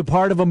health. Be a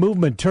part of a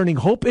movement turning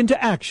hope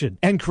into action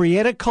and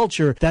create a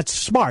culture that's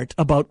smart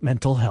about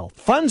mental health.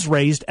 Funds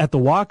raised at the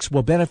walks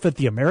will benefit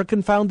the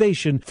American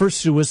Foundation for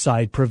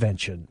Suicide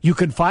Prevention. You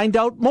can find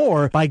out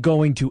more by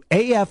going to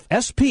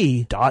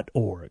afsp.org.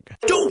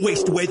 Don't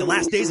waste away the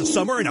last days of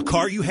summer in a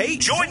car you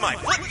hate. Join my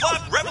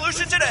flip-flop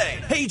revolution today.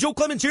 Hey, Joe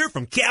Clemens here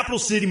from Capital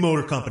City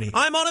Motor Company.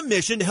 I'm on a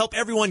mission to help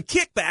everyone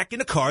kick back in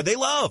a car they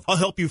love. I'll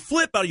help you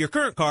flip out of your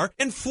current car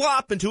and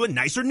flop into a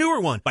nicer, newer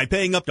one by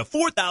paying up to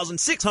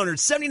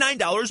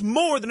 $4,679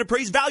 more than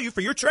appraised value for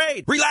your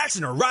trade. Relax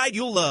in a ride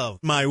you'll love.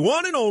 My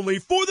one and only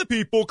for the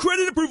people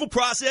credit approval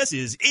process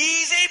is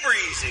easy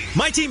breezy.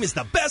 My team is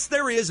the best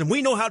there is, and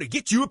we know how to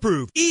get you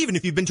approved, even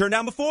if you've been turned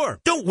down before.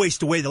 Don't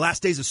waste away the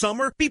last days of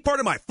summer. Be part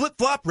of my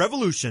flip-flop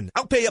revolution.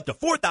 I'll pay up to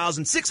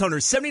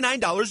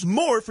 $4,679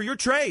 more for your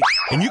trade.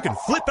 And you can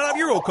flip out of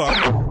your old car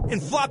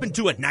and flop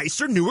into a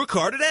nicer, newer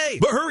car today.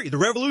 But hurry, the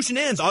revolution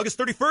ends August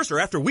 31st or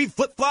after we've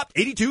flip-flopped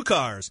 82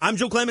 cars. I'm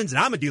Joe Clemens, and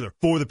I'm a dealer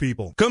for the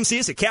people. Come see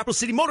us at Capital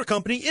City Motor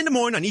Company in Des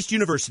Moines on East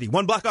University,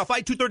 1 block off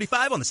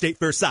I-235 on the State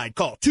Fair side.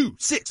 Call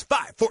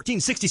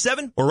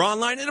 265-1467 or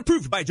online at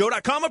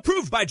approvedbyjoe.com,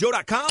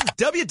 approvedbyjoe.com,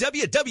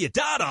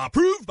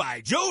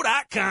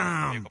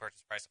 www.approvedbyjoe.com. Vehicle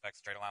purchase price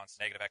effects, trade allowance,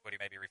 negative equity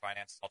may be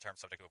refinanced. All terms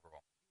subject to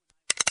approval.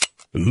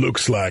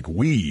 Looks like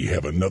we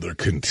have another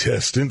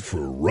contestant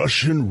for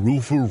Russian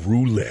Roofer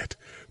Roulette.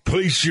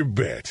 Place your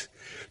bet.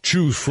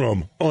 Choose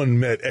from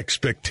unmet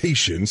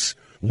expectations,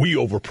 we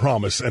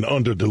overpromise and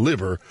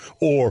underdeliver,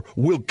 or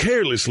we'll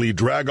carelessly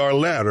drag our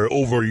ladder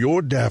over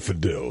your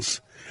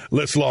daffodils.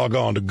 Let's log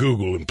on to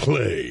Google and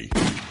play.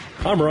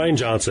 I'm Ryan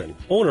Johnson,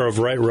 owner of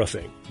Wright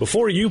Roofing.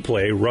 Before you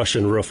play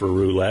Russian Roofer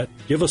Roulette,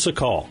 give us a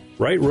call.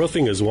 Wright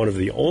Roofing is one of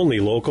the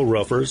only local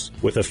roofers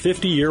with a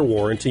 50-year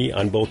warranty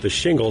on both the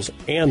shingles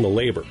and the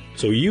labor.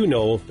 So you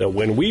know that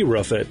when we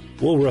roof it,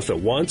 we'll roof it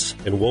once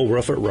and we'll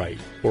roof it right.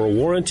 For a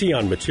warranty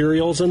on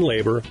materials and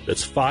labor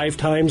that's 5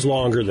 times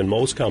longer than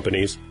most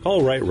companies,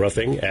 call Wright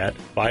Roofing at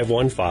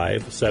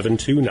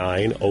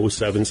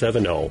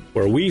 515-729-0770,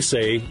 where we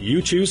say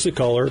you choose the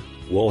color,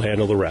 we'll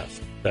handle the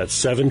rest. That's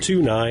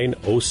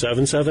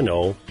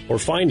 729-0770, or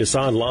find us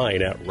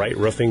online at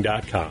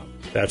wrightroofing.com.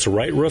 That's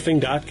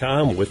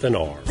wrightroofing.com with an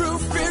R.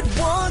 Roof it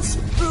once,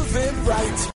 roof it right.